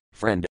servant,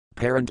 friend,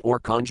 parent or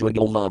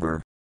conjugal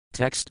lover.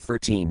 Text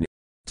 13.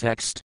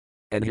 Text.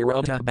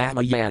 Anhirota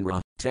Bhava Yanra,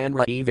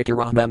 Tanra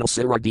Evikara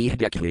Manasira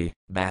Dehdekhi,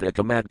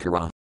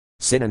 Bhatakamadkara.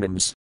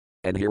 Synonyms.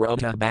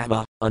 Anhirota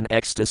Bhava, an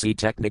ecstasy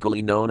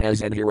technically known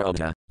as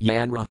Anhirota,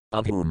 Yanra,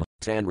 of whom,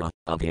 Tanra,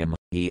 of him,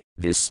 he,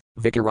 this,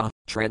 Vikara,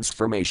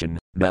 transformation,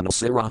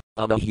 Manasira,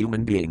 of a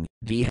human being,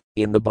 Deh,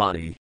 in the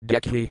body,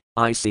 Dekhi,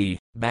 I see,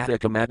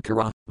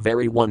 Bhatakamadkara,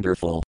 very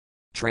wonderful.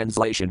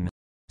 Translation.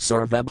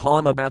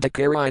 Sarvabhauma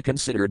Bhattacharya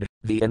considered,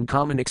 the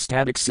uncommon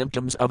ecstatic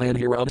symptoms of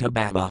Anhirota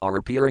Bhava are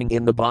appearing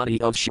in the body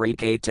of Sri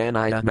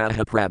Caitanya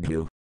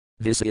Mahaprabhu.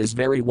 This is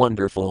very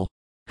wonderful.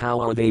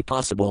 How are they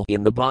possible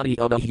in the body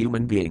of a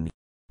human being?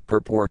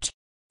 Purport.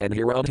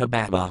 Anhirota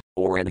Bhava,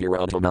 or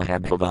Anhirota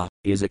Mahabhava,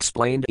 is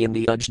explained in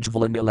the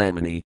Ujjvala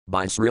Nilamani,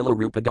 by Srila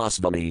Rupa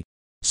Goswami.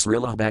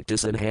 Srila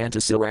Bhaktisiddhanta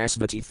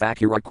Sarasvati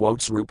Thakura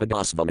quotes Rupa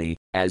Goswami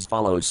as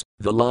follows: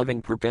 the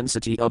loving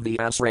propensity of the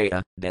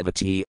Asraya,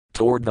 devotee,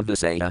 toward the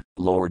Visaya,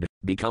 Lord,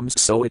 becomes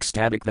so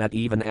ecstatic that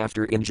even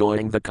after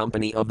enjoying the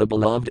company of the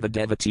beloved the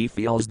devotee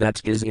feels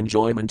that his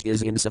enjoyment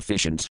is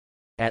insufficient.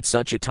 At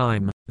such a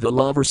time, the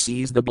lover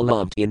sees the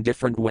beloved in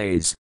different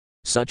ways.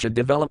 Such a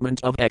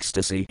development of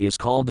ecstasy is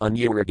called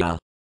anuraga.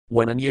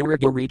 When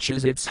anuraga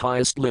reaches its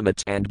highest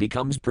limit and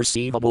becomes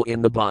perceivable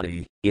in the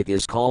body, it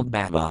is called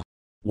bhava.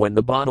 When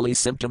the bodily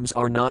symptoms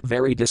are not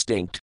very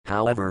distinct,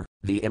 however,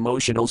 the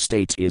emotional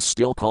state is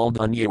still called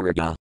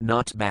anuraga,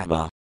 not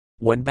bhava.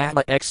 When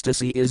bhava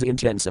ecstasy is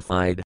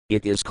intensified,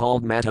 it is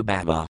called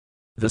matabhava.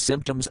 The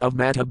symptoms of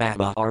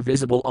matabhava are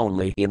visible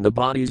only in the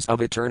bodies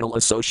of eternal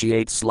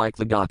associates like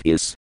the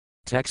gopis.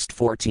 Text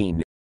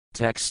 14.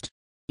 Text.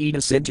 Ida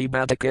Sinti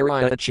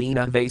Bhattacharya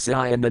Achina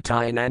Vasaya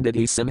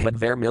Nityanandadi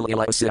Simhadvar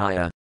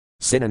Mililasaya.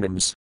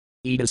 Synonyms.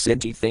 Ida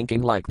Sinti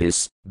thinking like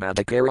this,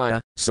 Bhattacharya,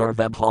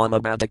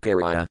 Sarvabhauma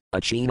Bhattacharya,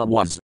 Achina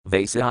was,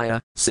 Vasaya,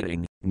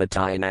 sitting,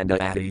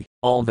 Nityananda Adi,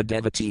 all the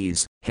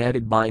devotees,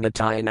 headed by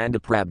Nityananda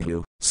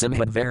Prabhu,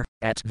 Simhadvar,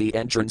 at the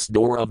entrance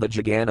door of the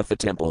Jagannatha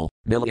temple,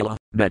 Milila,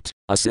 met,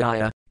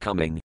 Asaya,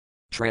 coming.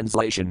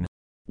 Translation.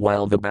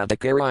 While the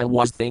Bhattacharya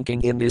was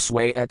thinking in this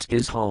way at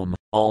his home,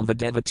 all the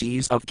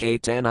devotees of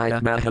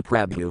Caitanya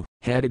Mahaprabhu,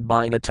 headed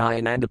by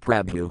Nityananda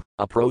Prabhu,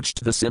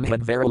 approached the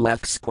Simhadvara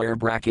left square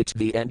bracket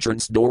the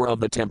entrance door of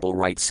the temple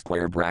right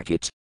square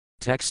bracket.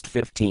 Text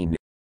 15.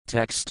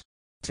 Text.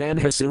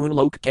 Tanhasun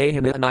lok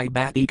kahananai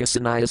bhatika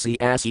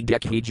sannyasi asi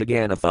dekhi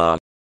jagannatha.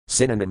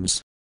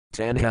 Synonyms.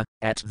 Tanha,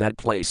 at that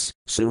place,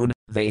 soon,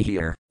 they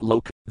hear,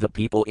 lok, the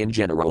people in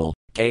general,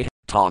 kah,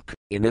 talk,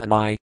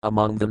 inanai,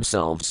 among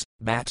themselves,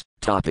 bat,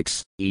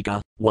 topics,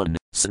 ika, 1,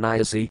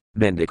 sannyasi,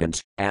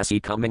 mendicant, asi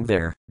coming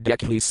there,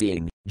 dekhi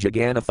seeing,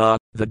 Jagannatha,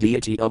 the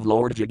deity of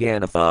Lord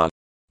Jagannatha.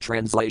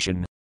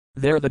 Translation.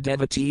 There the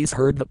devotees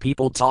heard the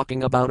people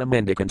talking about a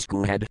mendicant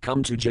who had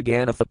come to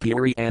Jagannatha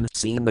Puri and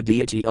seen the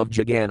deity of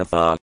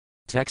Jagannatha.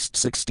 Text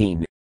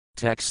 16.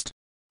 Text.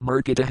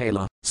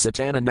 Murkitahala,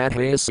 Satana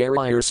Madhaya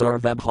Sarayar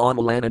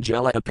Sarvabhamalana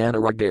Jela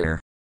Apanaragdare.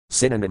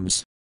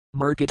 Synonyms.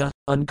 Murkita,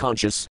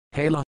 unconscious,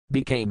 Hala,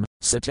 became,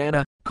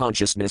 Satana,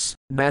 consciousness,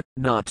 Nat,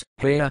 not,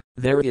 Haya,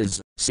 there is,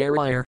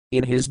 Sarayar,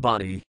 in his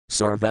body,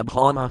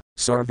 Sarvabhama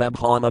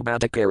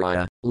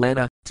Bhattacharya,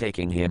 Lana,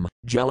 taking him,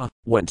 Jela,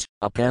 went,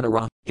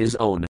 Apanara, his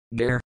own,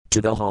 Gare,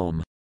 to the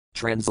home.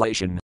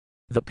 Translation.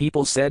 The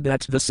people said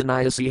that the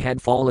sannyasi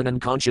had fallen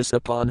unconscious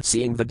upon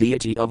seeing the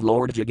deity of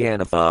Lord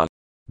Jagannatha.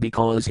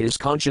 Because his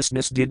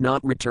consciousness did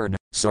not return,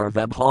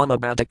 Sarvabhauma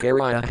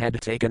Bhattacharya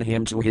had taken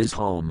him to his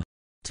home.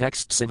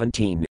 Text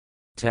 17.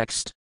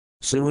 Text.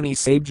 Suni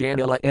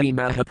Sabjanila Edi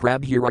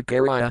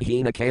Mahaprabhuracharya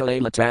Hina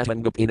Kalela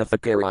Tatangapina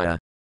Thakarya.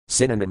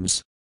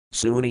 Synonyms.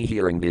 Suni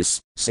hearing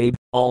this, said,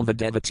 all the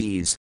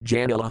devotees,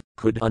 Janila,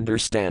 could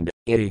understand,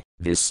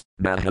 this,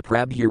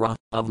 Mahaprabhura,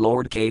 of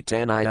Lord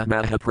Caitanya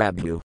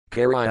Mahaprabhu,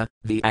 Karaya,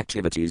 the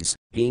activities,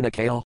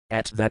 Hinakale,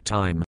 at that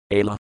time,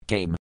 Ala,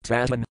 came,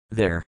 Tatan,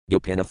 there,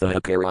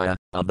 Gopinatha Karaya,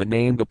 of the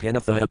name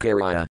Gopinatha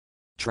Karaya.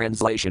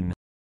 Translation.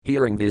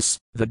 Hearing this,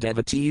 the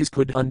devotees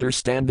could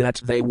understand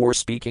that they were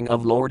speaking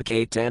of Lord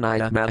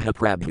Caitanya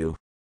Mahaprabhu.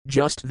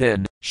 Just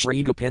then,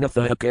 Sri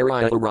Gopinatha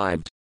Karaya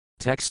arrived.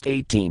 Text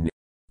 18.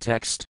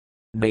 Text.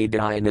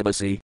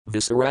 Nadayanivasi,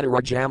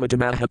 Visaradara Jamata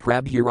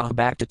Mahaprabhura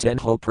Bhakta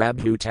Tenho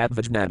Prabhu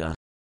Tadvajnana.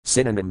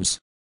 Synonyms.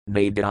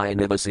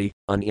 Nadayanivasi,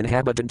 an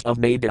inhabitant of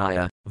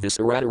Nadaya,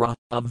 Visaradara,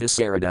 of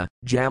Visarada,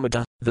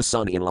 Jamata, the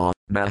son-in-law,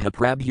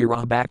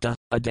 Mahaprabhura Bhakta,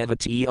 a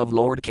devotee of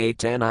Lord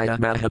Caitanya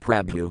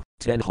Mahaprabhu,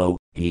 Tenho,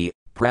 he,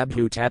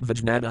 Prabhu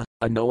Tadvajnana,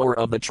 a knower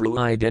of the true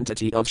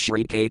identity of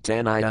Sri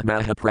Caitanya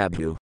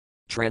Mahaprabhu.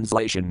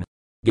 Translation.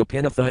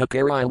 Gopinatha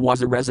Karaya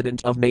was a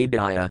resident of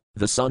Nadaya,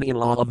 the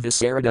son-in-law of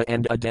Visarada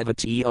and a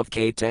devotee of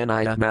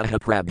Caitanya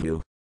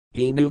Mahaprabhu.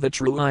 He knew the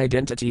true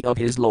identity of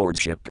his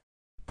lordship.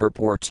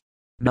 Purport.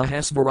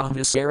 Mahesvara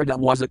Visarada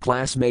was a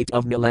classmate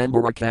of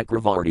Nilambara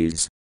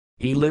Chakravartis.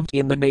 He lived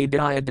in the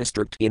Nadaya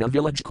district in a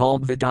village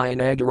called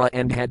Vidayanagara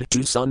and had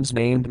two sons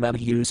named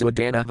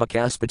Madhusudana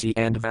Vakaspati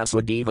and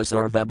Vasudeva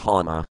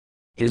Sarvabhauma.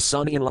 His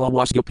son-in-law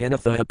was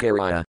Gopinatha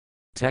Karaya.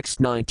 Text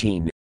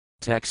 19.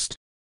 Text.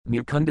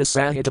 Mukunda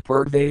Sahita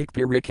Purvak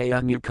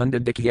Pirikaya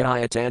Mukunda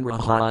Dikyaya Tanra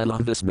Haila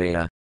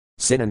Vismaya.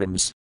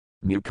 Synonyms.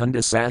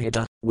 Mukunda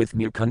Sahita, with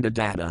Mukunda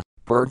Data,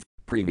 Purv,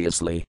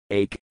 previously,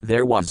 Ak,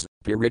 there was,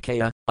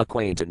 Pirikaya,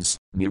 acquaintance,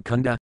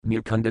 Mukunda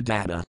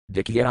Data,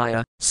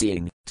 Dikyaya,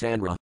 seeing,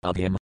 Tanra, of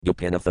him,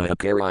 Gopinatha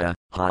Karaya,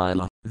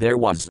 Haila, there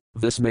was,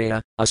 Vismaya,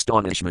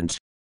 astonishment.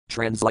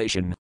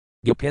 Translation.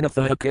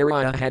 Gopinatha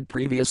Karaya had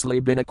previously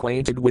been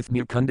acquainted with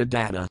Mukunda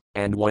Data,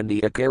 and when the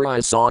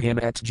Akaraya saw him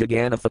at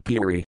Jagannatha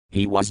Puri,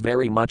 he was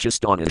very much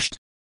astonished.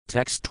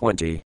 Text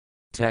 20.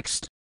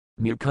 Text.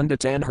 Mukunda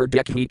Tanhar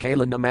Dekhi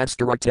Kala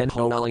Namaskara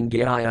Tenho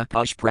Alingaya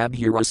Push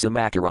Prabhura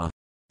Samakara.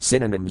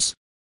 Synonyms.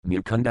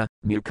 Mukunda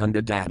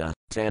Data,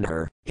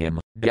 Tanhar, him,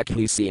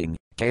 Dekhi seeing,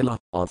 Kala,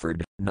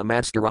 offered,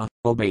 Namaskara,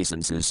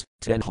 obeisances,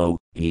 Tenho,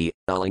 he,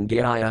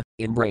 Alingaya,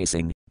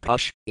 embracing,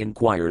 Push,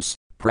 inquires,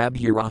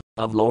 Prabhura,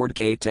 of Lord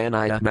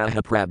Caitanya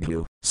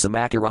Mahaprabhu,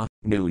 Samakara,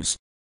 news.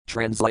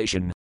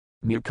 Translation.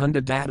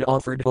 Mukunda Data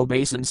offered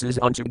obeisances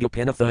unto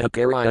Gopinatha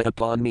Karaya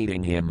upon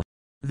meeting him.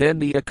 Then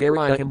the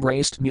Akaraya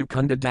embraced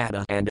Mukunda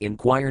Data and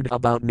inquired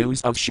about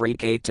news of Sri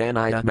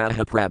Caitanya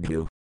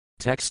Mahaprabhu.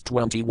 Text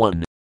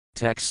 21.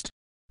 Text.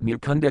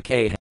 Mukunda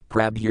K.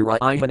 Prabhura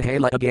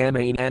Ivanhala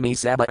Agamain Ami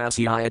Saba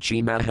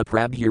Asyachi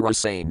Mahaprabhura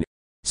Sane.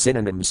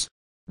 Synonyms.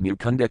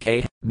 Mukunda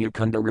K.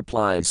 Mukunda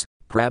replies,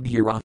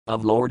 Prabhura,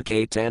 of Lord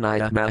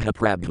Caitanya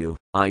Mahaprabhu,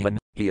 Ivan,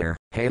 here,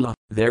 Hala,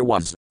 there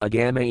was,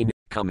 Agamain,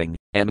 coming,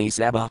 Emi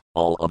Saba,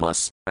 all of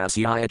us,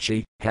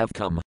 Asyachi, have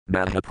come,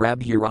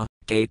 Mahaprabhura,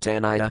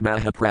 Caitanya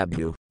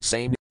Mahaprabhu,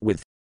 same,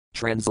 with.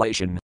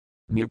 Translation.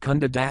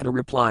 Mukunda Data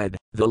replied,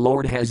 the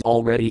Lord has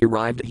already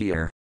arrived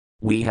here.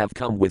 We have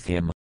come with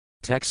him.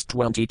 Text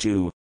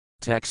 22.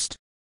 Text.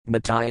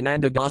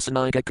 Nityananda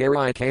Gosanika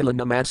Karaya Kala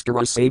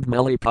Namaskara Save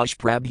Meli Push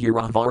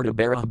Prabhura Varda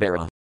Bara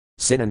Bara.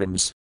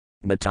 Synonyms.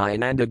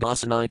 Nityananda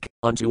Gosanik,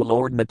 unto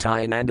Lord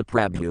Nityananda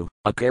Prabhu,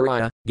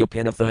 Akaraya,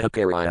 Gopinatha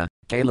Karaya,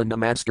 Kala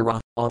Namaskara,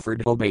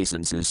 offered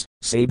obeisances,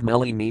 Save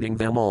Meli meeting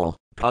them all,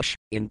 Push,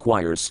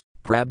 inquires,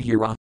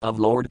 Prabhura, of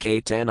Lord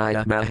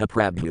Caitanya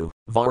Mahaprabhu,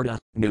 Varda,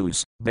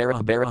 news,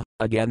 Bara Bara,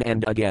 again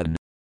and again.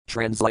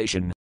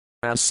 Translation.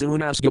 As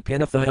soon as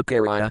Gopinatha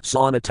Karaya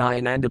saw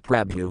Nityananda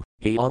Prabhu,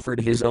 he offered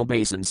his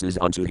obeisances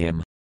unto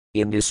him.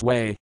 In this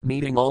way,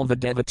 meeting all the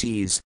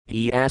devotees,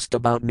 he asked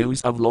about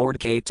news of Lord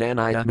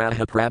Caitanya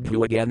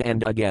Mahaprabhu again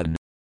and again.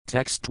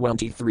 Text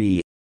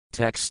 23.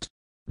 Text.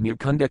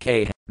 Mukunda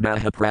K.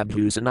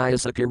 Mahaprabhu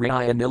Sanayasa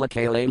Kiraya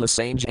Nilakale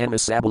Lasange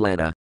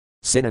Amasabalana.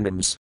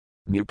 Synonyms.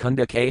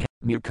 Mukunda K.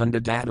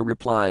 Mukunda Data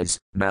replies,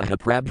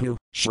 Mahaprabhu,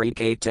 Sri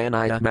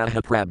Caitanya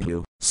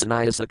Mahaprabhu,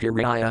 Sannyasa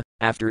Kiraya,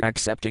 after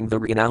accepting the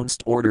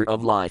renounced order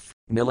of life,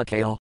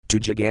 Nilakale, to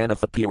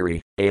Jagannatha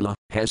Puri, Ala,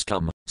 has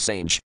come,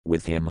 Sange,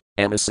 with him,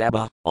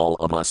 Amasaba, all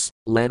of us,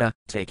 Lena,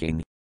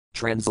 taking.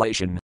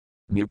 Translation.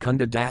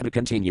 Mukunda Data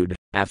continued,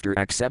 after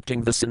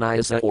accepting the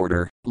sannyasa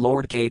order,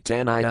 Lord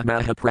Caitanya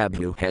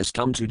Mahaprabhu has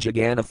come to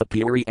Jagannatha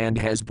Puri and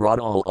has brought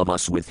all of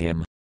us with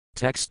him.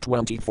 Text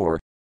 24.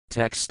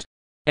 Text.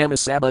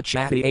 Amasaba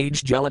Chatti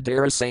Age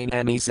Jaladhara Sane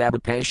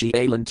Amisaba Pashi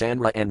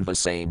Alantanra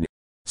Envasane.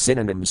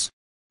 Synonyms.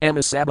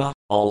 Amasaba,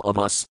 all of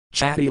us,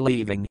 Chatti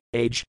leaving,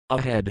 age,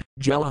 ahead,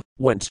 Jala,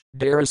 went,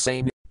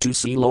 Darasane, to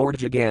see Lord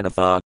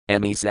Jagannatha,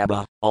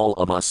 Amisaba, all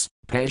of us,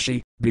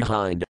 Pashi,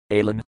 behind,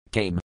 Alan,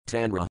 came,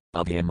 Tanra,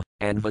 of him,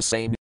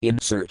 Anvasane, in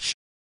search.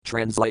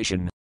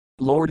 Translation.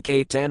 Lord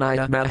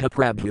Caitanya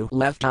Mahaprabhu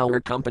left our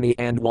company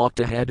and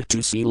walked ahead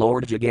to see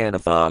Lord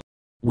Jagannatha.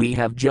 We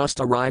have just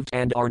arrived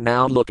and are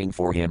now looking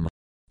for him.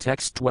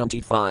 Text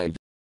 25.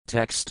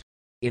 Text.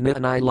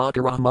 Inanai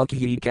Lakara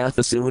Mukhi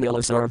Kathasunila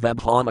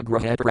Sarvabhama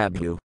Graha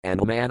Prabhu, and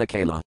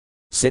Manakala.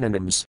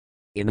 Synonyms.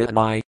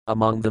 Inanai,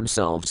 among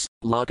themselves,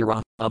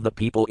 Lakara, of the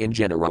people in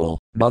general,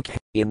 Mukh,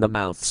 in the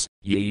mouths,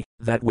 ye,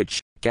 that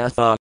which,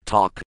 Katha,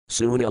 talk,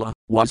 Sunila,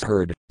 was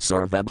heard,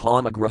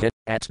 Sarvabhama Graha,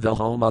 at the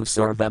home of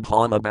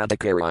Sarvabhama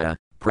Bhattakarya,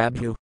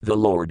 Prabhu, the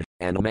Lord,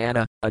 and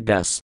Mana, a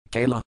guess,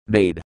 Kala,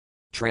 made.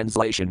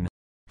 Translation.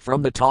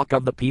 From the talk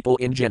of the people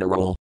in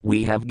general,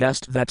 we have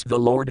guessed that the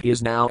Lord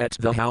is now at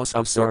the house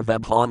of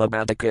Sarvabhama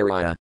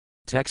Bhattakarya.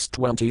 Text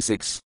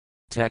 26.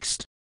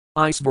 Text.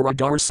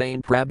 Isvaradar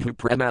Sane Prabhu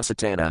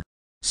Premasatana.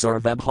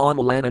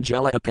 Sarvabhama Lana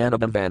Jala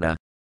Apanabhavana.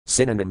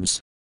 Synonyms.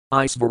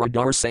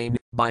 Isvaradar Sane,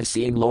 by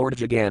seeing Lord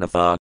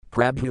Jagannatha,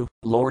 Prabhu,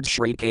 Lord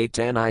Sri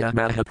Caitanya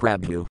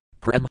Mahaprabhu.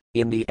 Prem,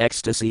 in the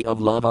ecstasy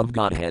of love of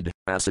Godhead,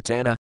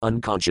 Asatana,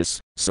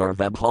 unconscious,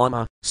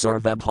 Sarvabhama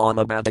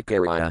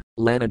Bhattakarya,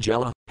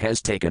 Lanajala,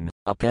 has taken,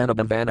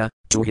 Apanabhavana,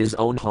 to his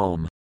own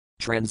home.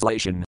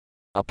 Translation.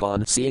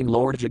 Upon seeing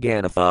Lord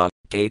Jagannatha,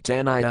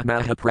 Caitanya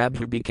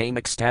Mahaprabhu became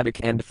ecstatic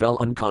and fell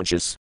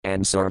unconscious,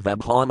 and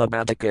Sarvabhama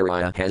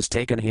Bhattakarya has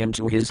taken him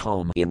to his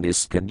home in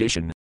this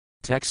condition.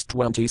 Text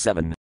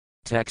 27.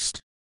 Text.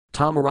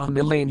 Tamara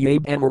Milain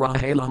Yab Amara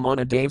Hala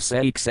Mona Dave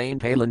Saik Sane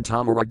Palan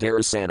Tamara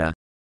Darasana.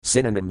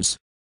 Synonyms.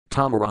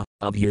 Tamara,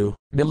 of you,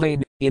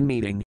 Milain, in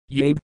meeting,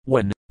 Yab,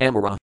 when,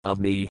 Amara, of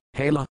me,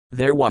 Hala,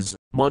 there was,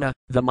 Mona,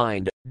 the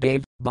mind,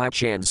 Dave, by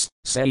chance,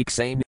 Saik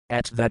Sane,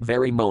 at that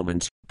very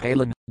moment,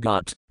 Palan,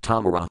 got,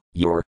 Tamara,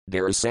 your,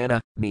 Darasana,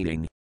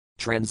 meeting.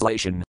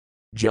 Translation.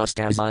 Just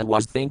as I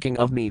was thinking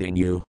of meeting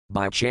you,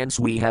 by chance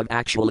we have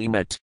actually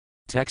met.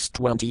 Text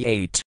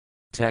 28.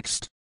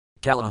 Text.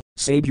 Kala,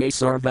 Sabye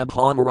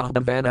Sarvabhama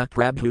Bhavana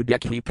Prabhu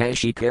Dekhi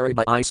Pashi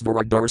Kariba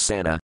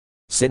Isvaradarsana.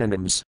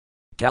 Synonyms.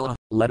 Kala,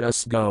 let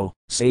us go,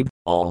 Sab,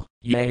 all,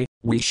 yea,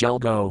 we shall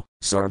go,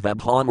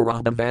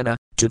 Sarvabhama Bhavana,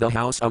 to the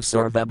house of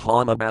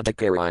Sarvabhama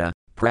Bhattakarya,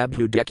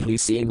 Prabhu Dekhi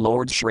seeing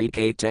Lord Sri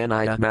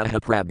Caitanya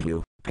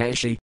Mahaprabhu,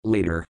 Pashi,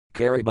 leader,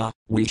 Kariba,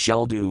 we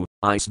shall do,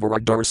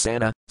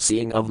 Isvaradarsana,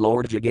 seeing of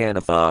Lord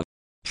Jagannatha.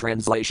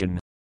 Translation.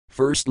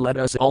 First let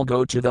us all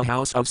go to the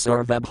house of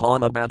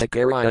Sarvabhama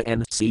Bhattakarya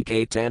and see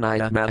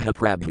Caitanya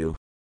Mahaprabhu.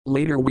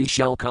 Later we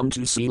shall come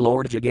to see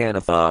Lord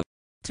Jagannatha.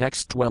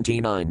 Text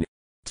 29.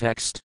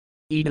 Text.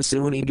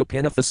 Idasuni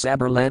Gopinatha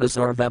Sabarlana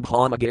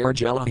Sarvabhama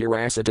Garjala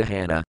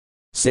Hirasatahana.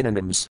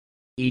 Synonyms.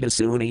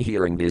 Idasuni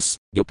hearing this,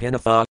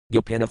 Gopinatha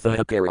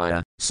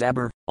Akarya,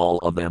 Sabar, all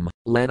of them,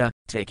 Lana,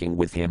 taking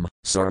with him,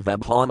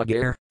 Sarvabhama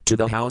Gar, to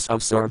the house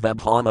of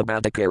Sarvabhama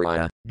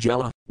Bhattakarya,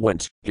 Jala,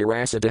 went,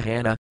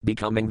 Hirasatahana,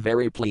 becoming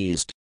very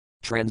pleased.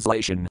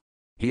 Translation.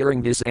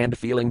 Hearing this and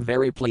feeling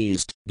very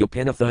pleased,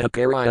 Gopinatha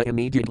Akarya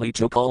immediately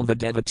took all the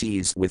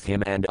devotees with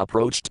him and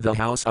approached the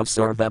house of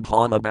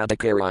Sarvabhama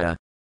Bhattakarya.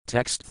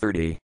 Text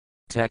 30.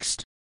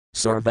 Text.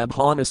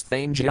 Sarvabhama's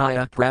Thane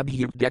Jaya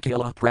Prabhu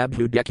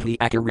Dekhi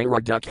Akarara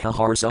Dukha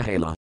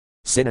Harsahala.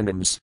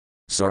 Synonyms.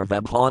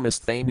 Sarvabhama's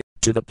Thane,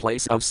 to the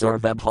place of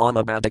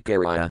Sarvabhama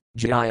Bhattakarya,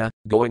 Jaya,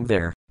 going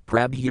there,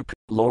 Prabhu,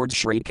 Lord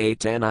Sri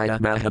Caitanya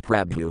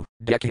Mahaprabhu,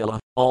 Dekila,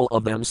 all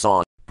of them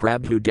saw,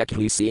 Prabhu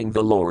Dekhi seeing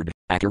the Lord,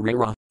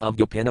 Akarara, of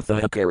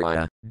Gopinatha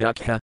Akarya,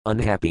 Dukha,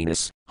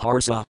 unhappiness,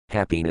 Harsa,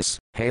 happiness,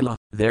 Hala,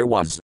 there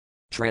was.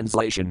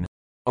 Translation.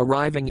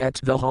 Arriving at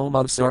the home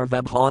of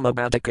Sarvabhama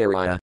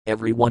Bhattakarya,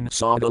 everyone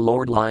saw the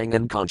Lord lying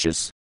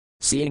unconscious.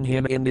 Seeing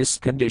him in this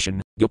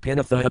condition,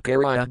 Gopinatha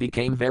Akarya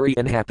became very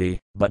unhappy,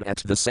 but at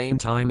the same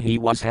time he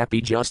was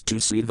happy just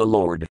to see the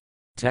Lord.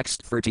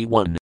 Text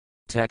 31.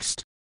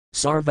 Text.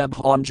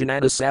 Sarvabham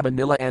Janana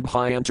Sabanila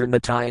Abhyantar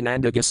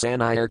Natayananda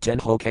Gasanayar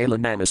Tenhokala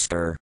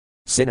Namaskar.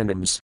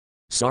 Synonyms.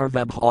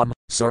 Sarvabham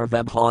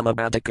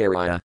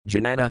Bhattakarya,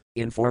 Janana,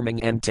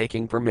 informing and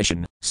taking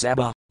permission,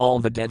 Sabha, all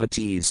the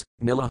devotees,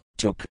 Nila,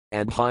 took,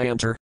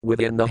 Abhyantar,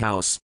 within the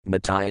house,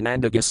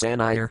 Natayananda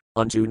Gasanayar,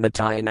 unto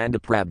Natayananda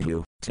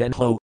Prabhu,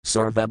 Tenho,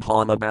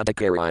 Sarvabhama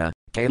Bhattakarya,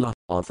 Kala,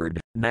 offered,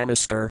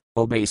 Namaskar,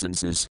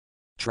 obeisances.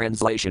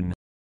 Translation.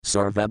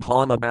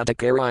 Sarvabhama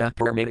Bhattakarya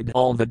permitted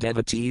all the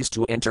devotees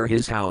to enter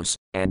his house,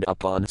 and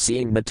upon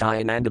seeing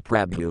Natayananda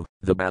Prabhu,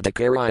 the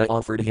Bhattakarya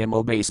offered him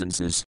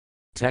obeisances.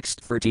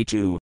 Text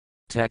 32.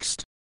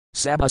 Text.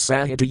 Sabha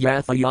Sahita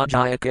Yatha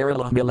Yajaya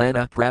Kerala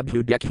Milana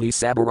Prabhu Dekhi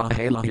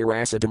Sabarahala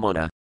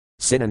Hirasadamona.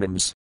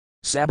 Synonyms.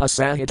 Sabha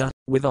Sahita,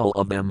 with all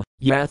of them,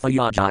 Yatha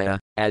Yajaya,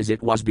 as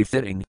it was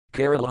befitting,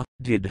 Kerala,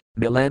 did,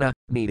 Milana,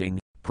 meeting,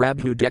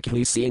 Prabhu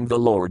Dekhi seeing the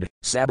Lord,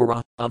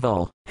 Sabara, of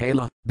all,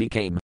 Hala,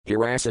 became,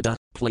 Hirasada,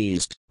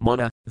 pleased,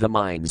 Mona, the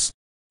minds.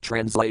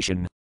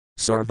 Translation.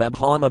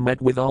 Sarvabhama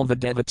met with all the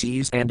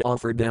devotees and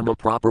offered them a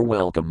proper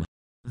welcome.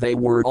 They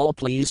were all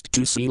pleased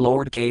to see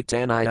Lord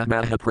Caitanya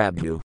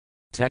Mahaprabhu.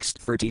 Text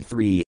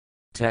 33.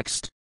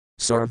 Text.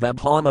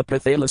 Sarvabhama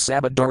Pathala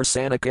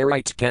Sabadarsana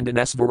Karit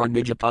Kandanesvara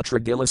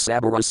Nijapatra Dila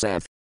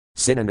Sabarasath.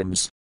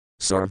 Synonyms.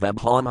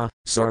 Sarvabhama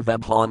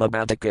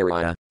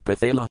Bhattakarya,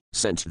 Pathala,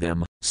 sent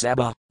them,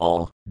 Sabha,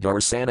 all,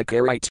 Darsana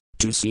Karit,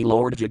 to see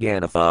Lord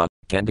Jagannatha,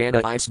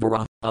 Kandana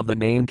Isvara, of the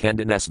name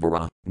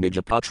Kandanesvara,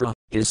 Nijaputra,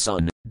 his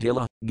son,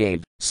 Dila,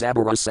 gave,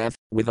 Sabarasath,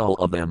 with all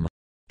of them.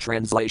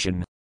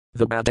 Translation.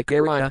 The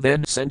Bhattacharya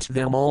then sent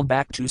them all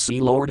back to see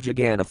Lord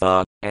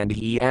Jagannatha, and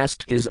he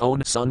asked his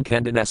own son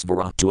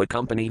Kandanesvara to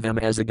accompany them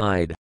as a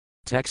guide.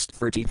 Text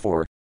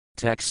 34.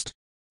 Text.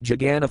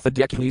 Jagannatha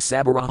Dekhi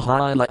Sabara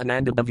Haila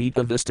Ananda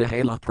Bhavita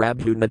Vistahela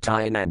Prabhu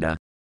Nityananda.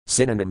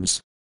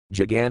 Synonyms.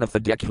 Jagannatha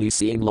Dekhi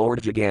seeing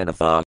Lord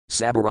Jagannatha,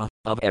 Sabara,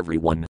 of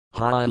everyone,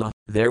 Haila,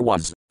 there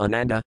was,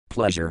 Ananda,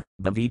 pleasure,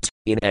 Bhavit,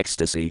 in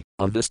ecstasy,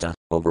 Avista,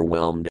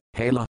 overwhelmed,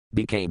 Hala,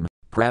 became,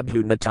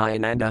 Prabhu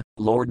Nityananda,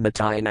 Lord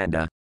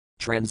Nityananda.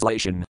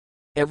 Translation.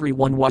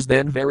 Everyone was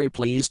then very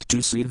pleased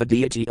to see the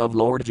deity of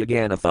Lord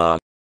Jagannatha.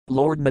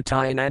 Lord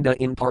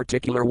Nityananda in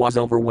particular was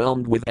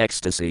overwhelmed with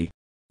ecstasy.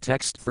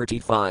 Text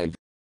 35.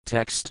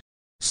 Text.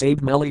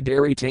 Sab Meli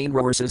Dari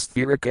Tainrorsis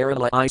Thira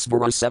Kerala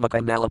Isvara Sevaka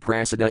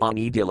Malaprasada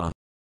Anidila.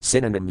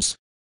 Synonyms.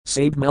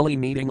 Sab Meli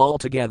meeting all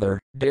together,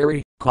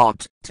 Dari,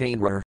 caught,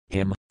 Tainrar,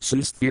 him,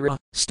 Susthira,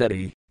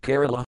 study,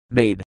 Kerala,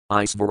 made,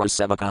 Isvara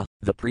Sevaka,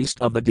 the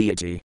priest of the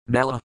deity,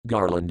 Mala,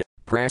 garland,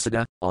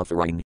 Prasada,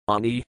 offering,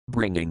 Ani,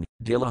 bringing,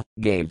 Dila,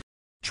 gave.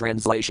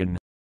 Translation.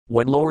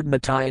 When Lord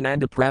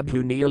Nityananda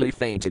Prabhu nearly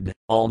fainted,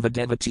 all the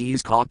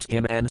devotees caught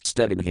him and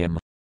studied him.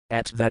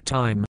 At that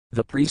time,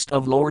 the priest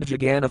of Lord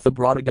Jagannatha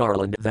brought a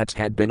garland that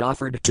had been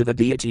offered to the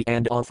deity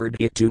and offered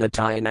it to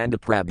Nityananda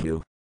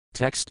Prabhu.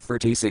 Text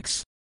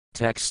 36.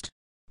 Text.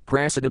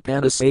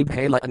 Prasadapana Sab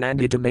Hala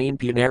Ananda Domain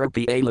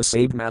Punarapi Ala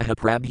Sab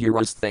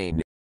Mahaprabhuras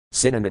Thane.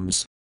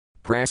 Synonyms.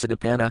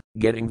 Prasadapana,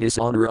 getting this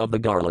honor of the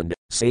garland,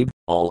 Sab,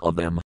 all of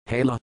them,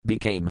 Hala,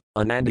 became,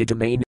 Ananda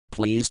Domain,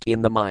 pleased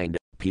in the mind,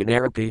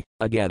 Punarapi,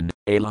 again,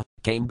 Ala,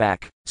 came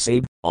back,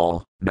 Sab,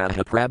 all,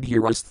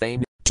 Mahaprabhuras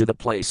Thane, to the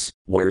place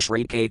where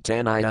Sri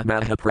Caitanya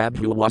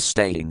Mahaprabhu was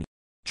staying.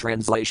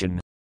 Translation.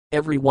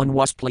 Everyone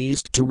was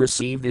pleased to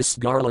receive this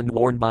garland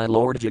worn by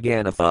Lord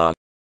Jagannatha.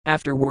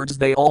 Afterwards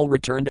they all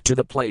returned to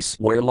the place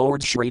where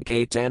Lord Sri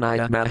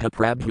Caitanya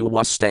Mahaprabhu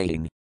was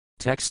staying.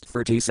 Text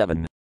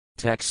 37.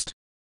 Text.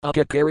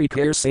 Akakari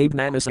Kar Sab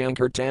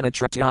Namasankirtana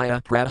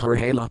Tritya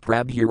Prabharhala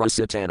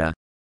Prabhurasatana.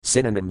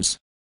 Synonyms.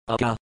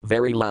 Aka,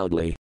 very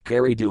loudly,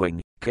 Kari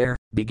doing, Kar,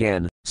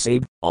 began,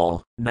 Sab,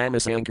 all,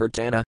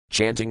 Namasankirtana,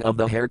 chanting of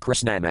the Hare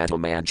Krishnamata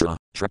mantra,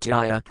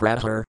 Tritya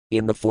Prabhar,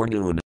 in the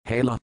forenoon,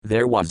 Hala,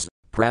 there was,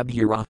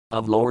 Prabhura,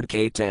 of Lord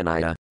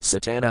Caitanya,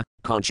 Satana,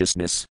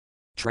 consciousness.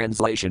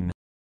 Translation.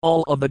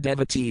 All of the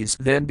devotees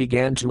then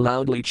began to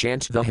loudly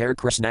chant the Hare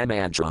Krishna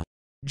mantra.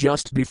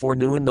 Just before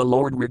noon the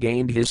Lord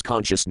regained his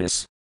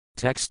consciousness.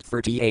 Text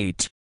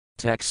 38.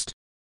 Text.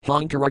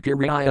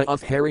 Hankarakiraya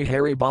of Hari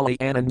Hari Bali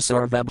Anand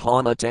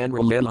Sarvabhama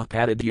Tanra Lila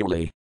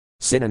Padaduli.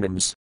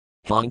 Synonyms.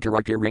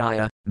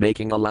 Hankarakiraya,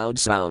 making a loud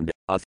sound,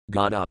 of,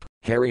 got up,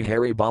 Hari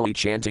Hari Bali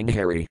chanting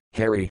Hari,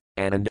 Hari,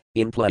 Anand,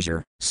 in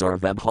pleasure,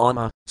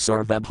 Sarvabhama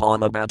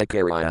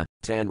Bhattacharya,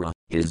 Tanra,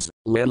 his,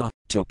 Lila,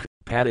 took,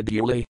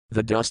 Padaduli,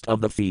 the dust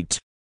of the feet.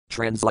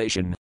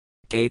 Translation.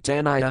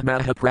 Caitanya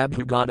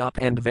Mahaprabhu got up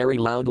and very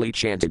loudly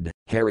chanted,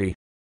 Hari,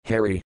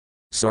 Hari.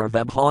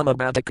 Sarvabhama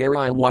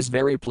Bhattacharya was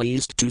very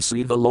pleased to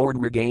see the Lord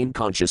regain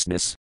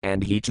consciousness,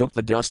 and he took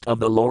the dust of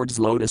the Lord's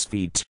lotus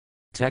feet.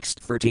 Text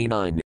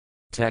 39.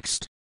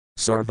 Text.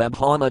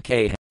 Sarvabhama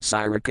K.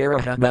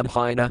 Sirakaraha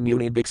Mabhina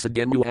Muni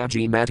Bixadinu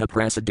Aji Mata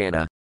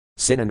Prasadana.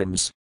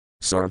 Synonyms.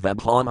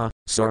 Sarvabhama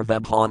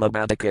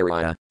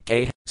Bhattacharya,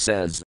 K.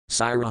 says,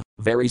 Sira,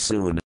 very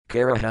soon,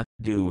 Karaha,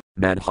 do,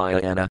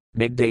 Madhyana,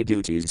 midday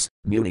duties,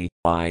 Muni,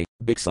 I,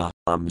 Biksa,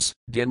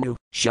 Dinu,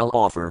 shall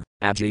offer,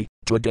 Aji,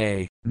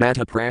 today,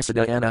 Mata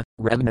Prasadana,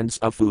 remnants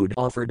of food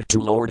offered to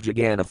Lord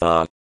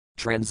Jagannatha.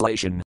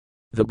 Translation.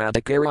 The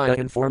Bhattacharya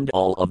informed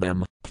all of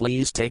them,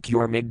 please take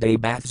your midday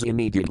baths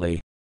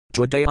immediately.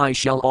 Today I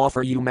shall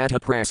offer you Mata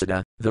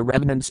Prasada, the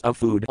remnants of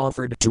food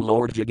offered to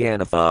Lord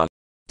Jagannatha.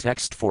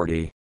 Text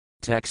 40.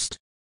 Text.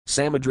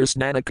 Samadras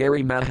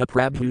Nanakari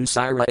Mahaprabhu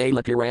Sira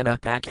Alakirana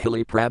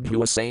Pakhili Prabhu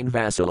Asain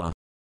Vasila.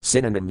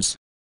 Synonyms.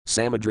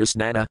 Samadras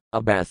Nana,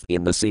 a bath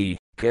in the sea,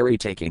 Kari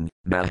taking,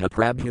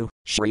 Mahaprabhu,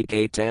 Sri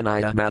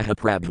Caitanya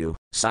Mahaprabhu,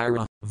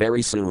 Sira,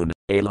 very soon,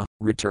 Ala,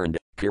 returned,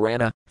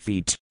 Kirana,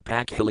 feet,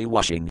 Pakhili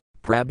washing,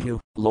 Prabhu,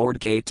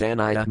 Lord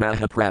Caitanya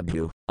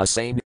Mahaprabhu,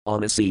 Asain,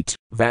 on a seat,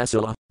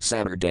 Vasila,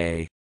 summer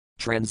day.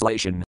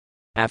 Translation.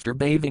 After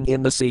bathing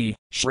in the sea,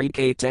 Sri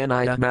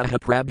Caitanya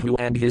Mahaprabhu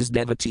and his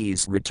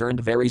devotees returned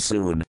very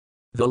soon.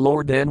 The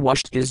Lord then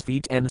washed his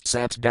feet and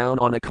sat down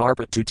on a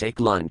carpet to take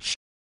lunch.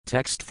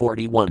 Text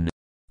 41.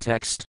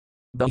 Text.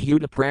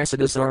 Bahuta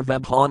Prasada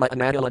Sarvabhama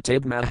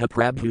Anadalatib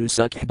Mahaprabhu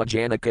Sukh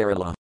Bhajana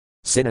Kerala.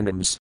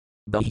 Synonyms.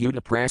 Bahuta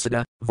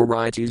Prasada,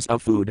 varieties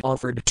of food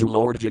offered to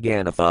Lord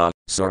Jagannatha,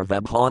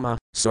 Sarvabhama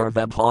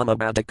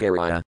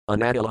Bhattacharya,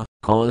 Anadala,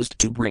 caused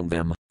to bring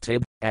them,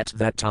 Tib, at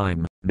that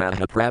time,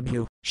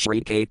 Mahaprabhu,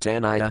 Sri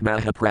Caitanya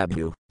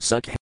Mahaprabhu,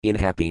 Sukh, in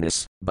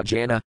happiness,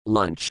 Bhajana,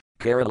 lunch,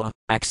 Kerala,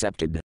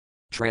 accepted.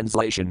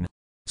 Translation.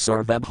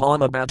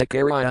 Sarvabhama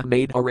Bhattacharya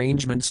made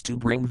arrangements to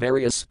bring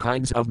various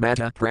kinds of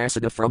Mata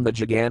Prasada from the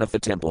Jagannatha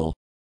temple.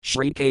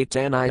 Sri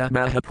Caitanya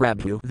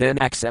Mahaprabhu then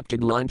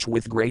accepted lunch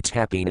with great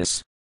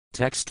happiness.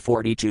 Text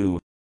 42.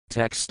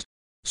 Text.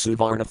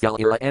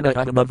 Suvarnaphalira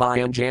Anahadama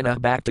Vyanjana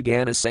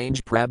Bhaktagana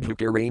Sange Prabhu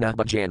Kirina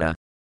Bhajana.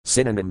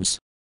 Synonyms.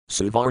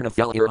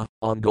 Suvarnaphalira,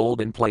 on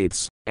golden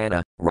plates,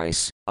 Anna,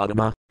 rice,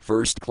 Adama,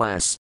 first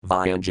class,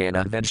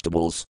 Vyanjana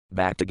vegetables,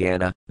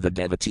 Bhaktagana, the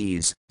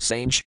devotees,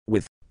 Sange,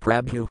 with,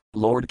 Prabhu,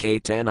 Lord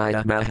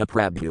Caitanya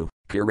Mahaprabhu,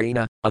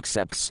 Kirina,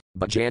 accepts,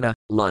 Bhajana,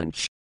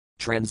 lunch.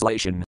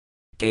 Translation.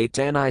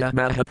 Caitanya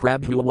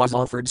Mahaprabhu was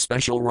offered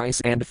special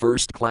rice and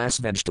first-class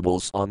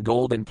vegetables on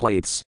golden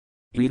plates.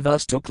 He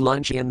thus took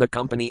lunch in the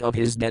company of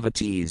his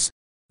devotees.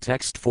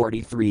 Text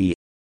 43.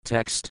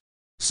 Text.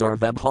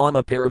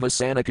 Sarvabhauma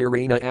Paravasana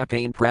Kirina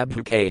Apane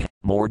Prabhu K.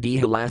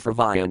 Mordihalatha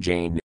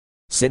Vyanjane.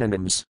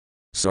 Synonyms.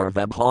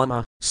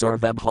 Sarvabhauma,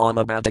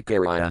 Sarvabhauma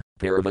Bhattakaraya,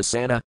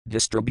 Paravasana,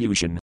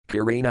 distribution,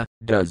 Kirina,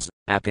 does,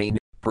 Apane,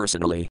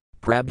 personally.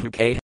 Prabhu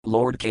K.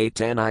 Lord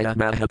Caitanya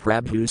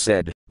Mahaprabhu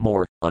said,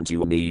 more,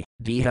 unto me,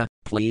 Diha,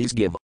 please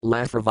give,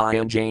 Latha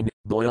Vyanjane,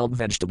 boiled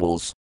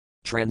vegetables.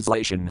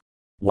 Translation.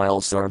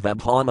 While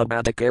Sarvabhauma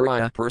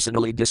Bhattakaraya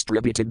personally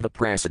distributed the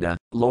prasada,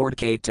 Lord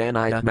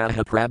Caitanya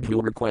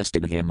Mahaprabhu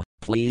requested him,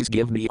 please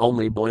give me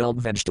only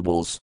boiled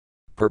vegetables.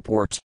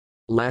 Purport.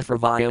 Latha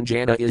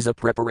Vyanjana is a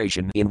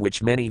preparation in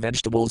which many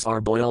vegetables are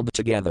boiled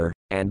together,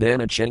 and then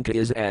a chenka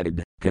is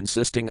added,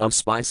 consisting of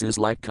spices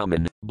like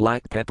cumin,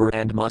 black pepper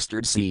and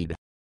mustard seed.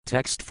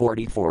 Text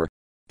 44.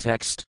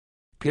 Text.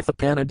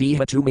 Pithapana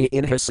diha tumi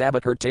inha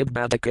sabakar tib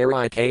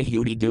bhattakaraya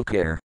kahudi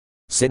dukar.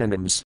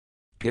 Synonyms.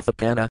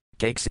 Pithapana,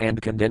 cakes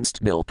and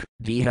condensed milk,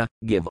 diha,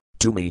 give,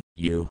 to me,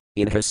 you,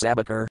 inha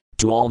sabakar,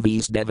 to all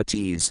these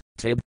devotees,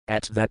 tib,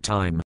 at that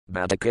time,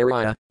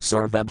 bhattakaraya,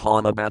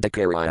 Sarvabhauma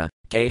Bhattakaraya,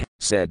 K,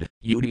 said,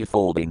 Yudi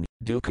folding,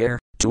 dukar,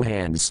 to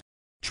hands.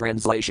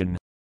 Translation.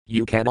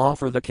 You can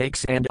offer the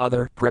cakes and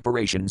other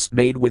preparations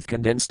made with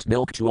condensed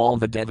milk to all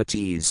the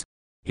devotees.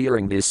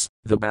 Hearing this,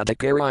 the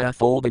Bhattakaraya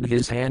folded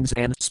his hands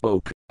and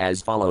spoke,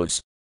 as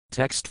follows.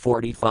 Text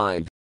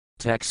 45.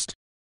 Text.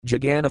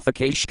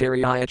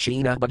 Jagannatha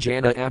China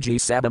Bhajana Aji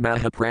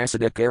Sabamaha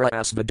Prasada Kara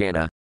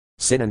Asvadana.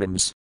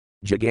 Synonyms.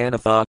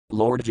 Jagannatha,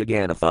 Lord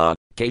Jagannatha,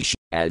 Kesh,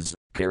 as,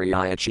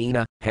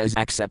 China, has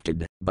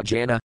accepted,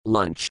 Bhajana,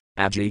 lunch,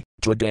 Aji,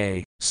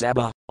 today,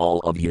 Sabha, all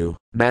of you,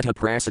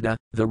 Mahaprasada,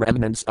 the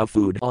remnants of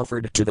food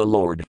offered to the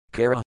Lord,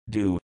 Kara,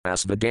 do,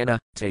 Asvadana,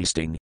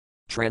 tasting.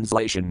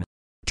 Translation.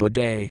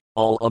 Today,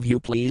 all of you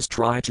please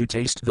try to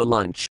taste the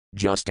lunch,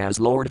 just as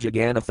Lord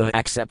Jagannatha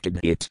accepted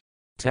it.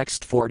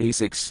 Text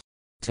 46.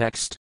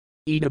 Text.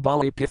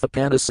 Idabali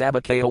Pithapana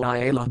Sabakao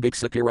Iala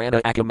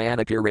Bixakirana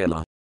Akamana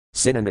Kirila.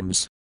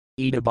 Synonyms.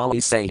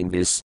 Idabali saying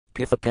this,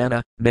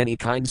 Pithapana, many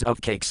kinds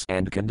of cakes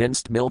and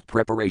condensed milk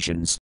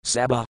preparations,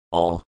 Saba,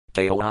 all,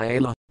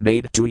 Kaoiala,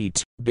 made to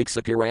eat,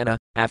 Bixakirana,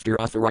 after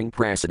offering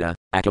prasada,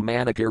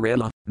 Akamana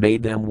Kirila,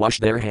 made them wash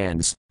their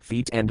hands,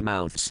 feet and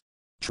mouths.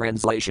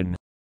 Translation.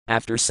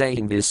 After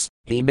saying this,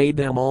 he made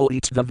them all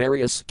eat the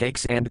various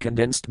cakes and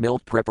condensed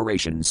milk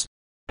preparations.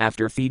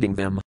 After feeding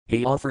them,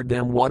 he offered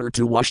them water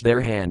to wash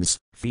their hands,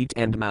 feet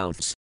and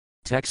mouths.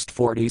 Text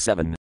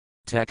 47.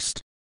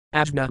 Text.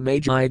 Ajna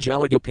Magi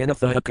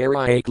Jalagapinatha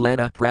Akara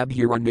Aklana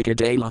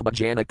Prabhuranmikadela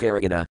Bhajana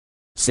Karina.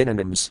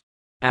 Synonyms.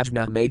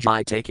 Ajna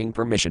Magi taking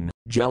permission,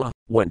 Jala,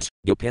 went,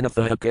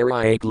 Gopinatha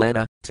Akara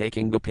Aklana,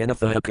 taking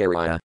Gopinatha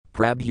Akaraya,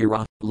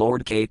 Prabhura,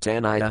 Lord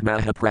Caitanya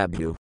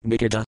Mahaprabhu,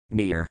 Nikada,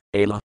 near,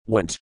 Ala,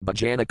 went,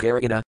 Bhajana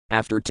Karina,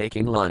 after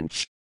taking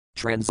lunch.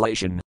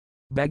 Translation.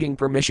 Begging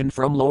permission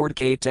from Lord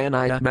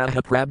Caitanya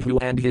Mahaprabhu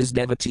and his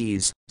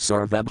devotees,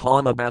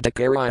 Sarvabhauma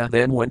Bhattakaraya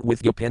then went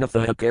with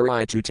Gopinatha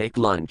Akaraya to take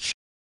lunch.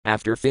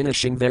 After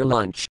finishing their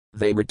lunch,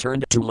 they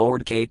returned to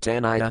Lord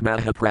Caitanya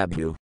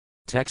Mahaprabhu.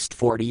 Text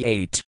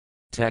 48.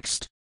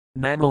 Text.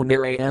 Namo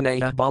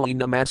Narayanaya Bali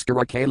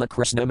Namaskara Kala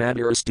Krishna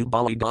Madhurastu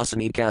Bali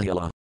Dasani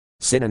Kahila.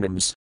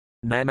 Synonyms.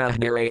 Namah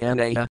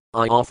Narayanaya,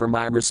 I offer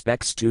my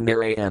respects to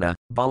Narayana,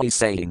 Bali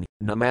saying,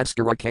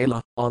 Namaskara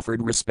Kala,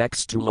 offered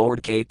respects to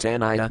Lord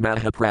Caitanya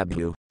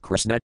Mahaprabhu,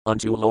 Krishna,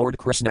 unto Lord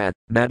Krishna,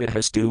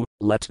 Madhastu,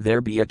 let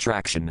there be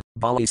attraction,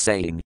 Bali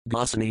saying,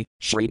 Gosani,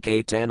 Sri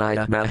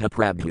Caitanya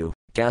Mahaprabhu,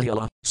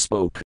 Kahila,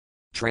 spoke.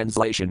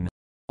 Translation.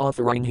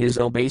 Offering his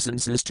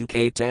obeisances to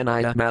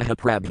Caitanya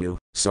Mahaprabhu,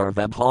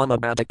 Sarvabhauma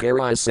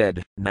Bhattakaraya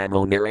said,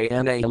 Namo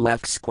Narayana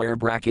left square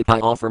bracket I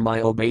offer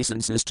my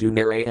obeisances to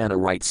Narayana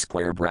right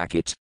square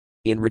bracket.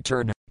 In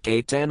return,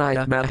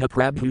 Caitanya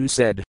Mahaprabhu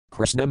said,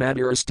 Krishna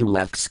Madhurastu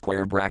left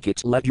square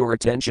bracket let your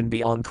attention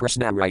be on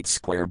Krishna right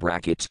square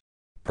bracket.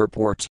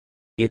 Purport.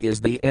 It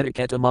is the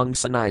etiquette among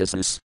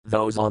sannyasis,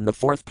 those on the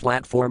fourth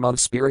platform of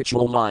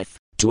spiritual life,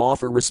 to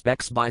offer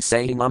respects by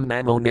saying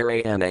Namo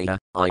Narayanaya,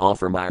 I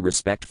offer my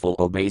respectful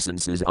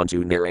obeisances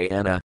unto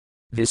Narayana.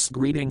 This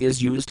greeting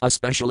is used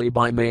especially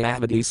by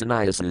Mayavadi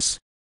sannyasis.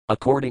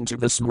 According to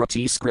the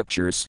Smriti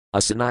scriptures,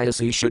 a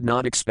sannyasi should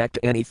not expect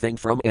anything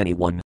from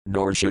anyone,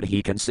 nor should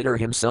he consider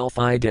himself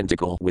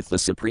identical with the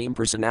Supreme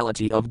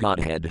Personality of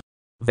Godhead.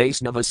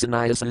 Vaisnava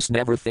sannyasis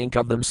never think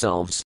of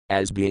themselves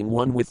as being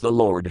one with the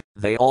Lord,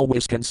 they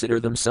always consider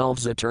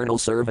themselves eternal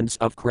servants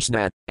of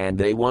Krishna, and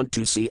they want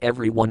to see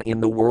everyone in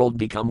the world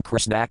become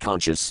Krishna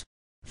conscious.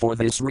 For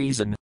this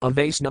reason, a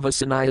Vaisnava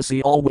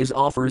sannyasi always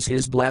offers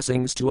his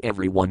blessings to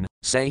everyone,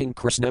 saying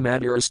Krishna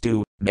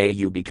Madhurastu, may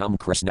you become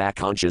Krishna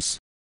conscious.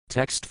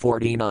 Text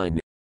 49.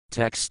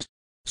 Text.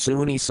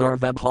 Suni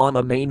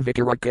Sarvabhama main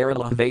Vikara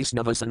Kerala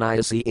Vaisnava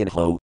sannyasi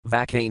inho,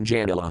 Vakane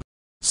Janila.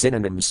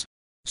 Synonyms.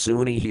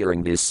 Suni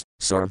hearing this,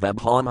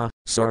 Sarvabhama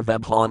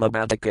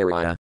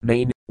Bhatakaraya,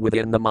 main,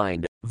 within the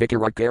mind,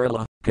 Vikara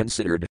Kerala,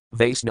 considered,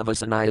 Vaisnava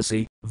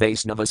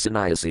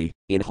sannyasi,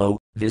 inho,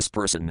 this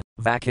person,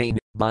 Vakane,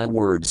 by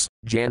words,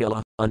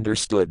 Janila,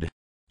 understood.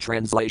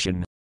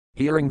 Translation.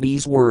 Hearing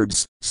these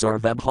words,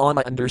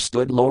 Sarvabhama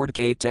understood Lord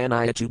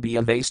Caitanya to be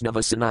a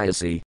Vaisnava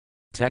sannyasi.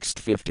 Text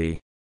 50.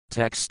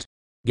 Text.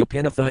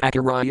 Gopinatha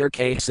Akarayar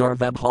K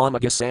Sarvabhama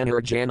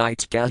Gasanar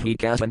Janite Kahi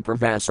Katan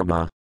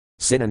Pravasrama.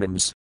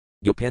 Synonyms.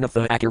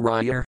 Gopinatha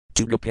Akarayar,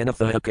 to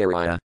Gopinatha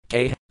Akaraya,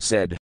 K,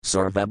 said,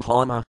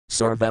 Sarvabhama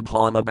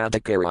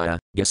Bhatakaraya,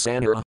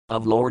 Gasanara,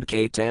 of Lord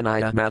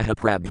Caitanya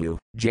Mahaprabhu,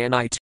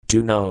 Janite,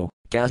 to know,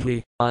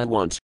 Kahi, I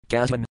want,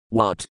 Katan,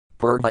 what,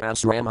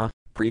 Purvasrama,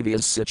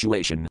 previous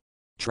situation.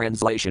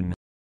 Translation.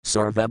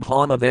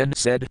 Sarvabhama then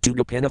said to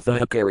Gopinatha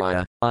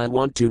Akaraya, I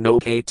want to know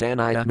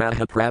Caitanya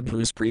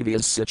Mahaprabhu's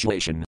previous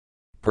situation.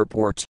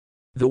 Purport.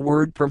 The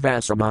word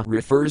pravasrama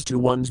refers to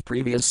one's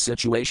previous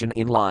situation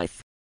in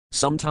life.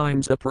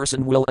 Sometimes a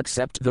person will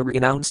accept the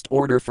renounced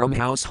order from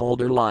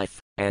householder life,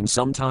 and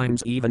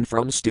sometimes even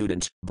from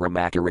student,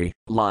 brahmachari,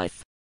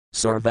 life.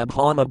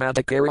 Sarvabhama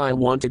Bhattacharyya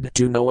wanted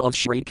to know of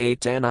Sri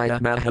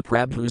Caitanya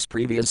Mahaprabhu's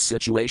previous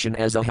situation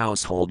as a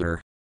householder.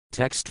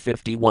 Text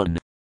 51.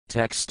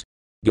 Text.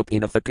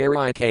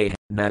 Gopinathacharya K.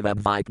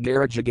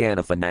 Navabhipgara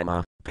Jagannatha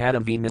Nama,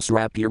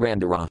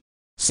 Padavimisrapurandara.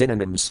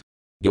 Synonyms.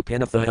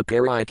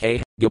 Gopinathacharya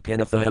K.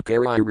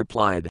 Gopinathacharya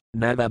replied,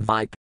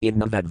 Navabhip, in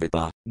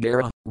Navadvipa,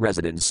 Gara,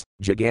 residence,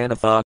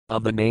 Jagannatha,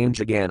 of the name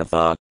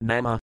Jagannatha,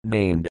 Nama,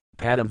 named,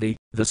 Padavi,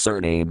 the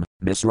surname,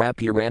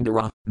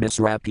 Misrapurandara.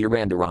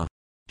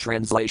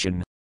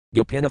 Translation.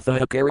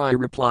 Gopinathacharya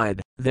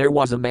replied, there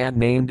was a man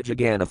named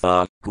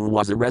Jagannatha, who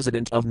was a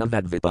resident of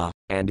Navadvipa,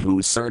 and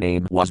whose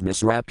surname was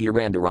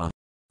Misrapurandara.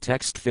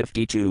 Text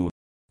 52.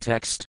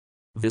 Text.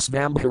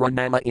 Visvambhara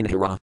nama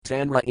inhara,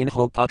 tanra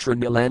inho putra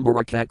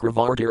nilambara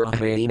kakravartira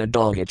hyena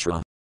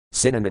dahitra.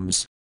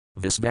 Synonyms.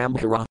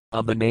 Visvambhara,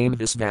 of the name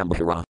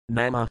Visvambhara,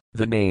 nama,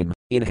 the name,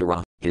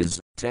 inhara, his,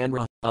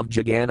 tanra, of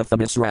Jagannatha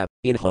Misrap,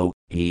 inho,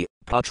 he,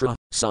 putra,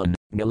 son,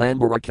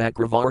 nilambara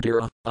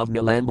kakravartira, of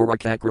Nilambara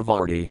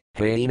Kakravarti,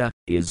 hyena,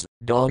 is,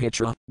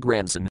 dahitra,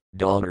 grandson,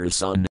 daughter's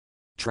son.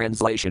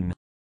 Translation.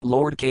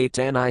 Lord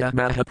Caitanya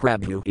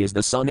Mahaprabhu is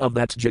the son of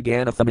that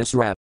Jagannatha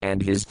Misrap, and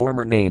his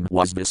former name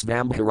was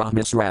Visvambhara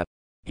Misrap.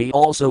 He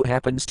also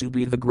happens to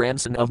be the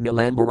grandson of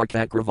Nilambara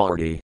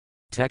Kakravarti.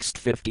 Text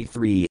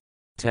 53.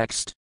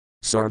 Text.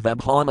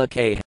 Sarvabhama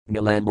K.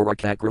 Nilambara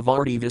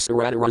Kakravarti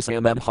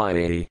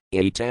Visaradasamabhyate,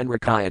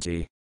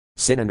 Aitanrakayati.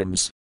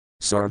 Synonyms.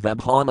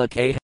 Sarvabhama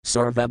K.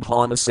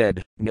 Sarvabhama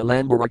said,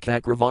 Nilambara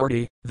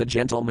Kakravarti, the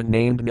gentleman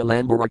named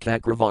Nilambara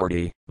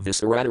Kakravarti,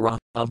 Visaradara,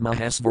 of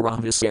Mahesvara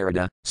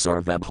Visarada,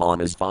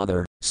 Sarvabhama's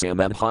father,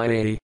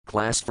 Samabhyate,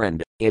 class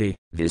friend, iti,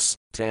 this,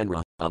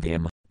 Tanra, of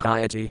him,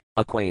 Kayati,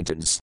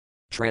 acquaintance.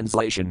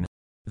 Translation.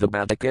 The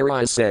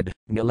Bhattacharya said,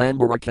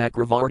 Nilambara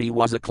Kakravarti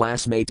was a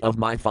classmate of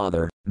my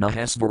father,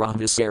 Mahesvara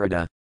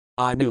Visarada.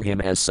 I knew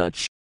him as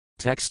such.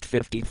 Text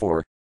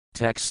 54.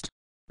 Text.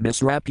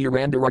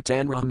 Misrapurandara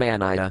Tanra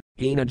Manaya,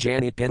 Hina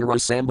Jani Pinara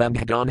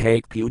Sambamhadan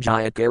Hake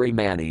Pujaya Kari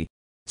Mani.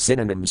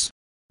 Synonyms.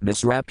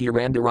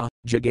 Misrapurandara,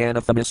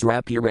 Jagannatha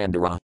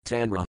Misrapurandara,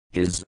 Tanra,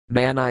 his,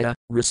 Manaya,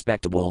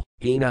 respectable,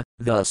 Hina,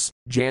 thus,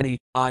 Jani,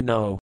 I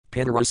know,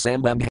 Pinara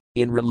Sambam,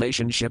 in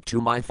relationship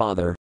to my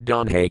father,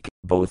 Donhake,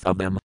 both of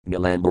them,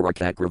 Nilambara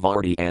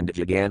Kakravarti and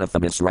Jagannatha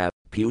Misrap,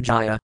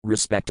 Pujaya,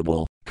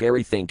 respectable,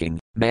 Kari thinking,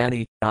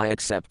 Mani, I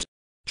accept.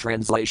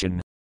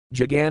 Translation.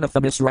 Jagannatha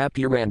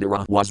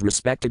Misrapurandara was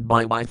respected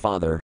by my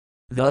father.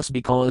 Thus,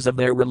 because of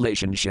their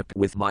relationship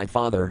with my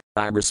father,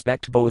 I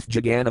respect both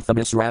Jagannatha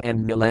Misrap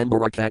and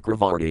Nilambara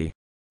Kakravarti.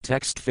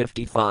 Text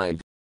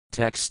 55.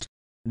 Text.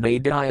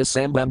 Nadaya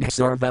Sambam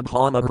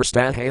Sarvabhama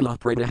Prastahela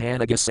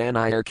Pradahana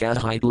Gasanayar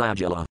Kadhite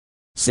Lajala.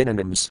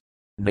 Synonyms.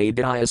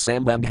 Nadaya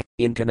Sambam,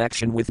 in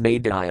connection with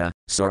Nadaya,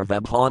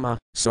 Sarvabhama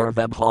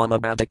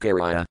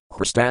Bhattacharya,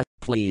 Krista,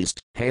 pleased,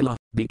 Hala,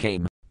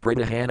 became,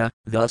 Pradahana,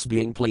 thus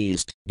being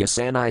pleased,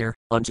 Gasanayar,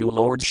 unto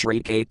Lord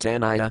Sri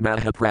Caitanya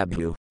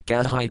Mahaprabhu,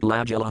 Kadhite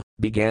Lajala,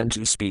 began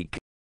to speak.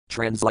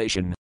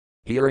 Translation.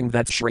 Hearing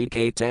that Sri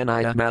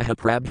Caitanya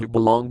Mahaprabhu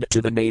belonged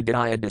to the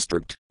Nadaya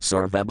district,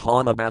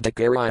 Sarvabhama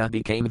Bhattacharya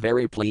became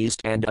very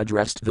pleased and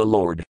addressed the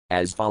Lord,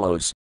 as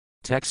follows.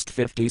 Text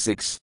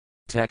 56.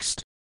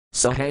 Text.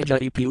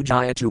 Sahajai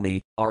Pujaya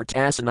Tumi,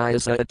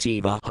 Artasanayasa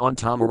Ativa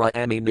Hantamara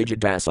Ami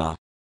Nijadasa.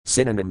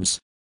 Synonyms.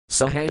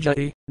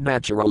 Sahajai,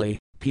 naturally,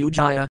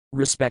 Pujaya,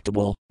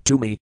 respectable, to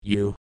me,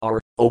 you,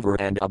 are, over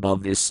and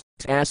above this,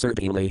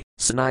 Tasarpili,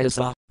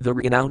 Sannyasa, the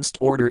renounced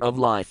order of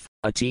life,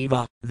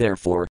 Ativa,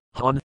 therefore,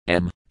 Han,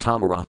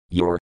 Tamara,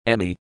 your,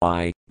 Emi,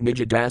 I,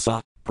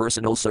 Nijadasa,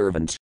 personal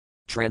servant.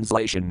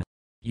 Translation.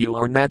 You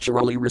are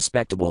naturally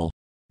respectable.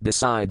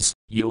 Besides,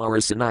 you are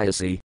a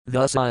sannyasi,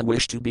 thus I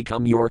wish to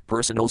become your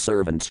personal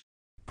servant.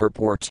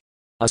 Purport.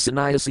 A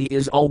sannyasi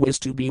is always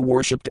to be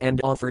worshipped and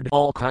offered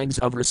all kinds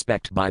of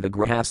respect by the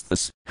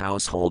grahasthas,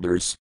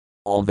 householders.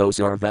 Although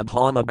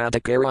Sarvabhauma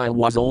Bhattacharya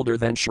was older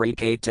than Sri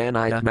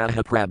Caitanya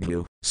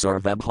Mahaprabhu,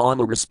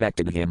 Sarvabhauma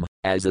respected him,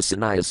 as a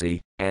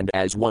sannyasi, and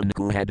as one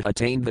who had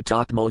attained the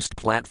topmost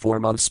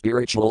platform of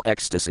spiritual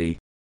ecstasy.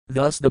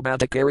 Thus the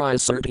Bhattacharya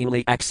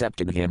certainly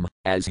accepted him,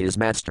 as his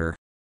master.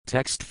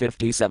 Text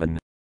 57.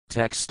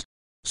 Text.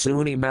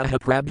 Suni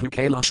Mahaprabhu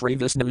Kala Shri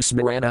Vishnu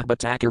Smarana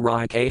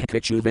Bhattacharya Kah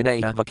Kichu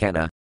Vinaya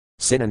Vakana.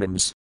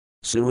 Synonyms.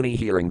 Suni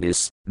hearing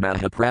this,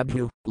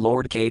 Mahaprabhu,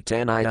 Lord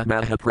Caitanya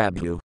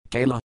Mahaprabhu,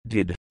 Kala,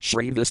 did,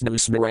 Shri Vishnu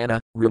Smarana,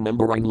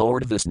 remembering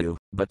Lord Vishnu,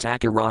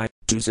 Bhattacharya,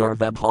 to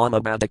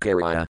Sarvabhauma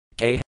Bhattacharya,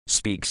 Kah,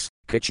 speaks,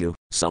 Kichu,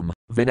 some,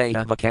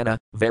 Vinaya Vakana,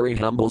 very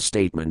humble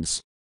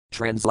statements.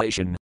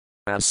 Translation.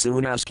 As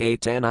soon as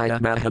Caitanya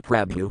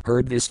Mahaprabhu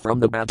heard this from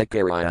the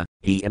Bhattacharya,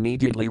 he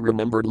immediately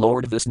remembered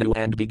Lord Vishnu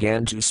and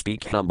began to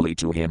speak humbly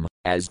to him,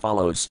 as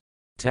follows.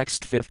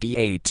 Text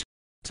 58.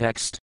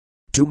 Text.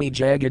 To me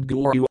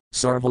Jagadguru,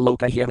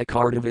 Sarvaloka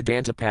Hitakarta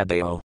Vedanta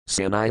Padayo,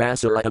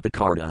 Sannyasara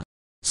Apakarta.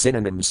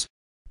 Synonyms.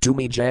 To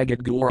me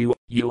Jagadguru,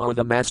 you are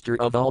the master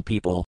of all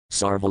people,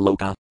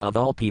 Sarvaloka, of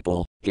all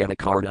people,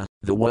 Hitakarta,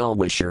 the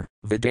well-wisher,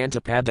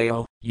 Vedanta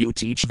Padayo, you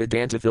teach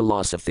Vedanta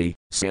philosophy,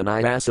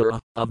 Sannyasara,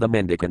 of the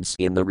mendicants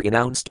in the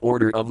renounced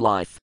order of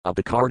life,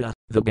 Apakarta,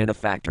 the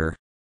benefactor.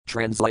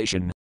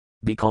 Translation.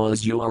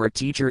 Because you are a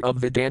teacher of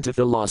Vedanta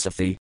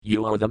philosophy,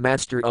 you are the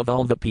master of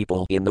all the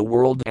people in the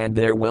world and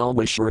their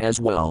well-wisher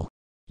as well.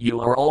 You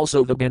are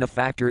also the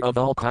benefactor of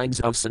all kinds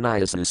of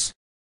sannyasis.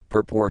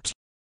 Purport.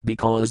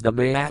 Because the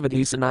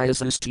Mayavadi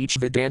sannyasis teach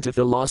Vedanta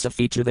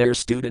philosophy to their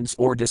students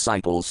or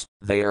disciples,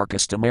 they are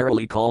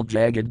customarily called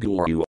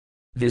Jagadguru.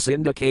 This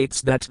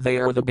indicates that they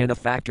are the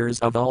benefactors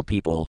of all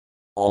people.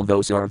 Although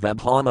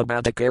Sarvabhauma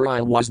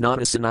Bhattacharya was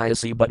not a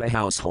sannyasi but a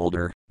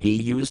householder,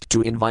 he used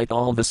to invite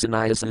all the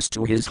sannyasis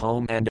to his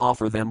home and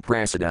offer them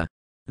prasada.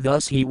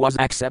 Thus he was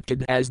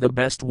accepted as the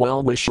best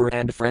well-wisher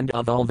and friend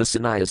of all the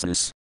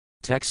sannyasis.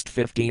 Text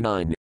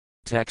 59.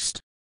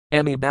 Text.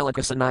 Emi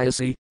Balaka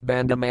Sannyasi,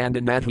 Bandamanda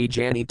Nathi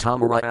Jani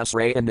Tamara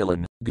Asraya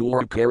Nilan,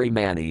 Guru Kari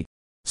Mani.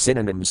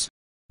 Synonyms.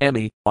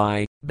 Emi,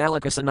 I,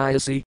 Balaka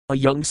Sannyasi, a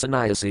young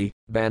sannyasi,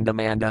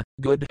 Bandamanda,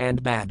 good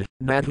and bad,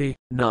 Nathi,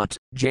 not,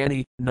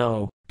 Jani,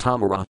 no,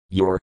 Tamara,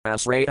 your,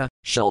 Asraya,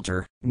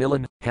 shelter,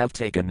 Nilan, have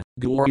taken,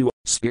 Guru,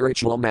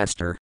 spiritual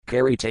master,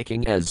 Kari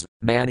taking as,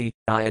 Mani,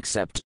 I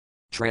accept.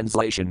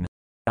 Translation.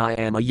 I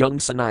am a young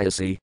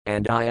sannyasi,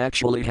 and I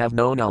actually have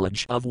no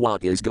knowledge of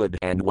what is good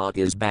and what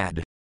is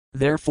bad.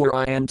 Therefore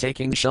I am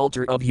taking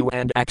shelter of you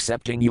and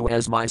accepting you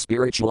as my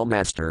spiritual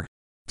master.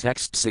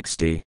 Text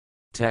 60.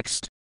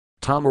 Text.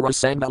 Tamara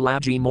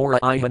Sangalaji Mora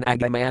Ihan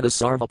Agamada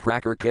Sarva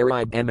Prakar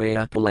Karib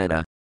Emaya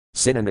Palana.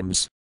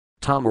 Synonyms.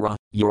 Tamara,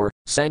 your,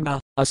 Sangha,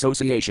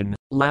 association,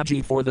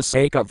 Laji for the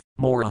sake of,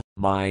 Mora,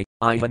 my,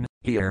 Ihan,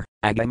 here,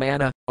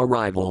 Agamana,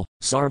 arrival,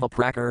 Sarva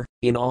Prakar,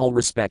 in all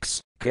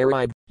respects,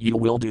 Karib, you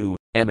will do,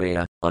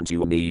 Emaya,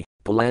 unto me,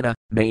 Palana,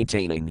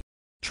 maintaining.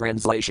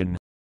 Translation.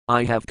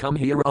 I have come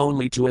here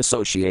only to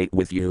associate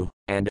with you,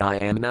 and I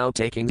am now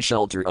taking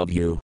shelter of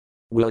you.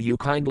 Will you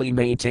kindly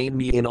maintain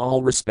me in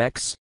all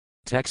respects?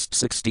 Text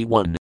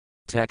 61.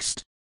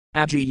 Text.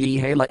 Aji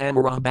hala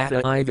amara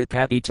bata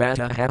ivipati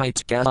tata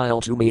habit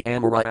kail to me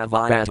amara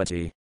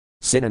avyatati.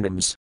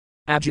 Synonyms.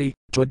 Aji,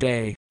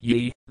 today,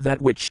 ye,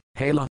 that which,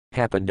 hala,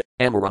 happened,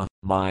 amara,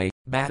 my,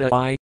 bata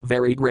I,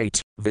 very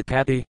great,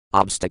 vipati,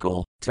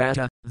 obstacle,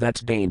 tata,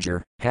 that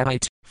danger,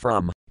 habit,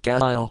 from,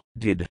 kail,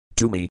 did,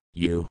 to me,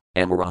 you,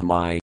 amara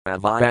my,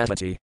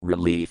 avyatati,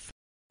 relief.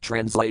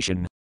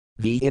 Translation.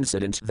 The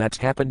incident that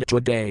happened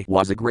today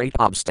was a great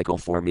obstacle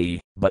for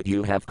me, but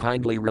you have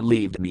kindly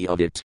relieved me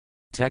of it.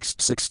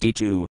 Text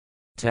 62.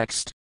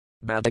 Text.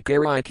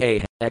 Bhattacharya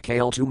Kah,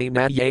 Akal to me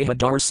Madhyeha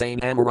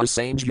Darsane Amara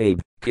Sane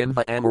Jabe,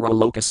 Kimva Amara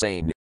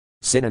Lokasane.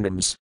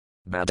 Synonyms.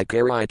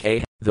 Bhattacharya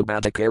Kah, the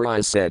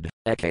Bhattacharya said,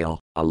 Akal,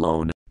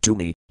 alone, to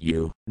me,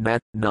 you,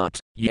 not,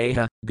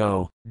 Yeha,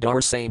 go,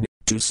 Darsane,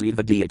 to see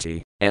the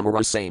deity,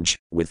 Amara Sange,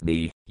 with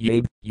me,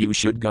 Yabe, you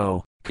should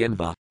go,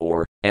 Kimva,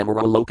 or,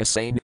 Amara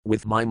Lokasane,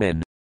 with my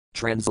men.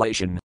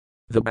 Translation.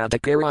 The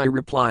Bhattacharya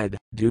replied,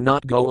 do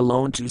not go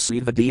alone to see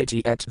the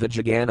deity at the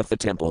Jagannatha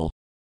temple.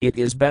 It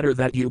is better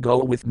that you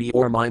go with me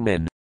or my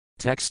men.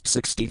 Text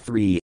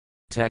 63.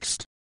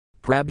 Text.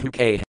 Prabhu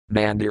Kah,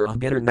 Mandira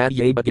Bitter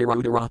Nadyaba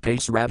Girudara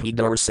Pace Ravi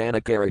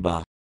Darsana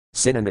Kariba.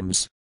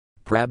 Synonyms.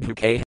 Prabhu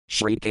Kah,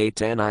 Sri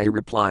Caitanya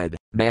replied,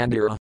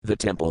 Mandira, the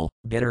temple,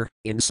 bitter,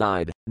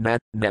 inside,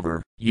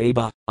 never,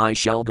 Yeba, I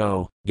shall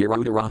go,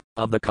 Girudara,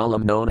 of the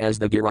column known as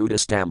the Garuda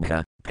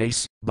Stambha,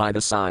 pace, by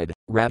the side,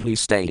 Ravi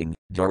staying,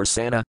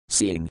 Darsana,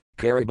 seeing,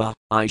 Kariba,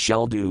 I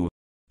shall do.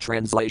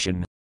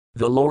 Translation.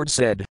 The Lord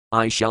said,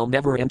 I shall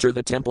never enter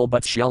the temple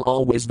but shall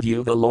always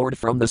view the Lord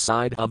from the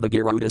side of the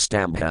Garuda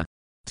Stambha.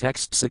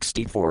 Text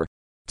 64.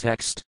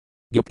 Text.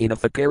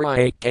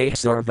 Gopinathakaraye ke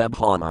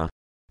sarvabhama.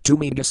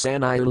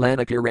 Tumigasanaya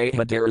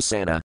lanakaraha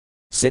darasana.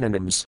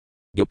 Synonyms.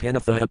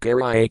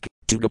 Gopinathakaraye,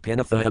 to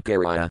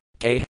Gopinathakaraye,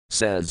 ke,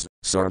 says,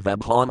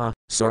 Sarvabhama,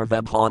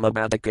 Sarvabhama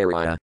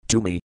Bhatakaraya, to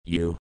me,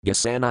 you,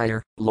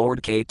 Gasanayar,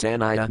 Lord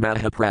Caitanya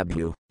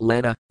Mahaprabhu,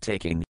 Lena,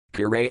 taking,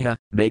 Karaha,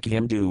 make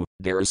him do,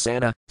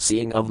 Darasana,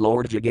 seeing of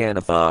Lord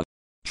Jagannatha.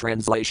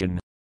 Translation.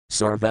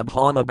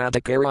 Sarvabhama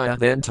Bhattakaraya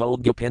then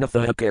told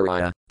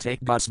Gopinathakaraye, take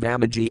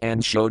Basvamaji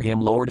and showed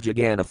him Lord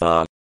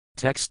Jagannatha.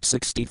 Text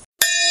 60.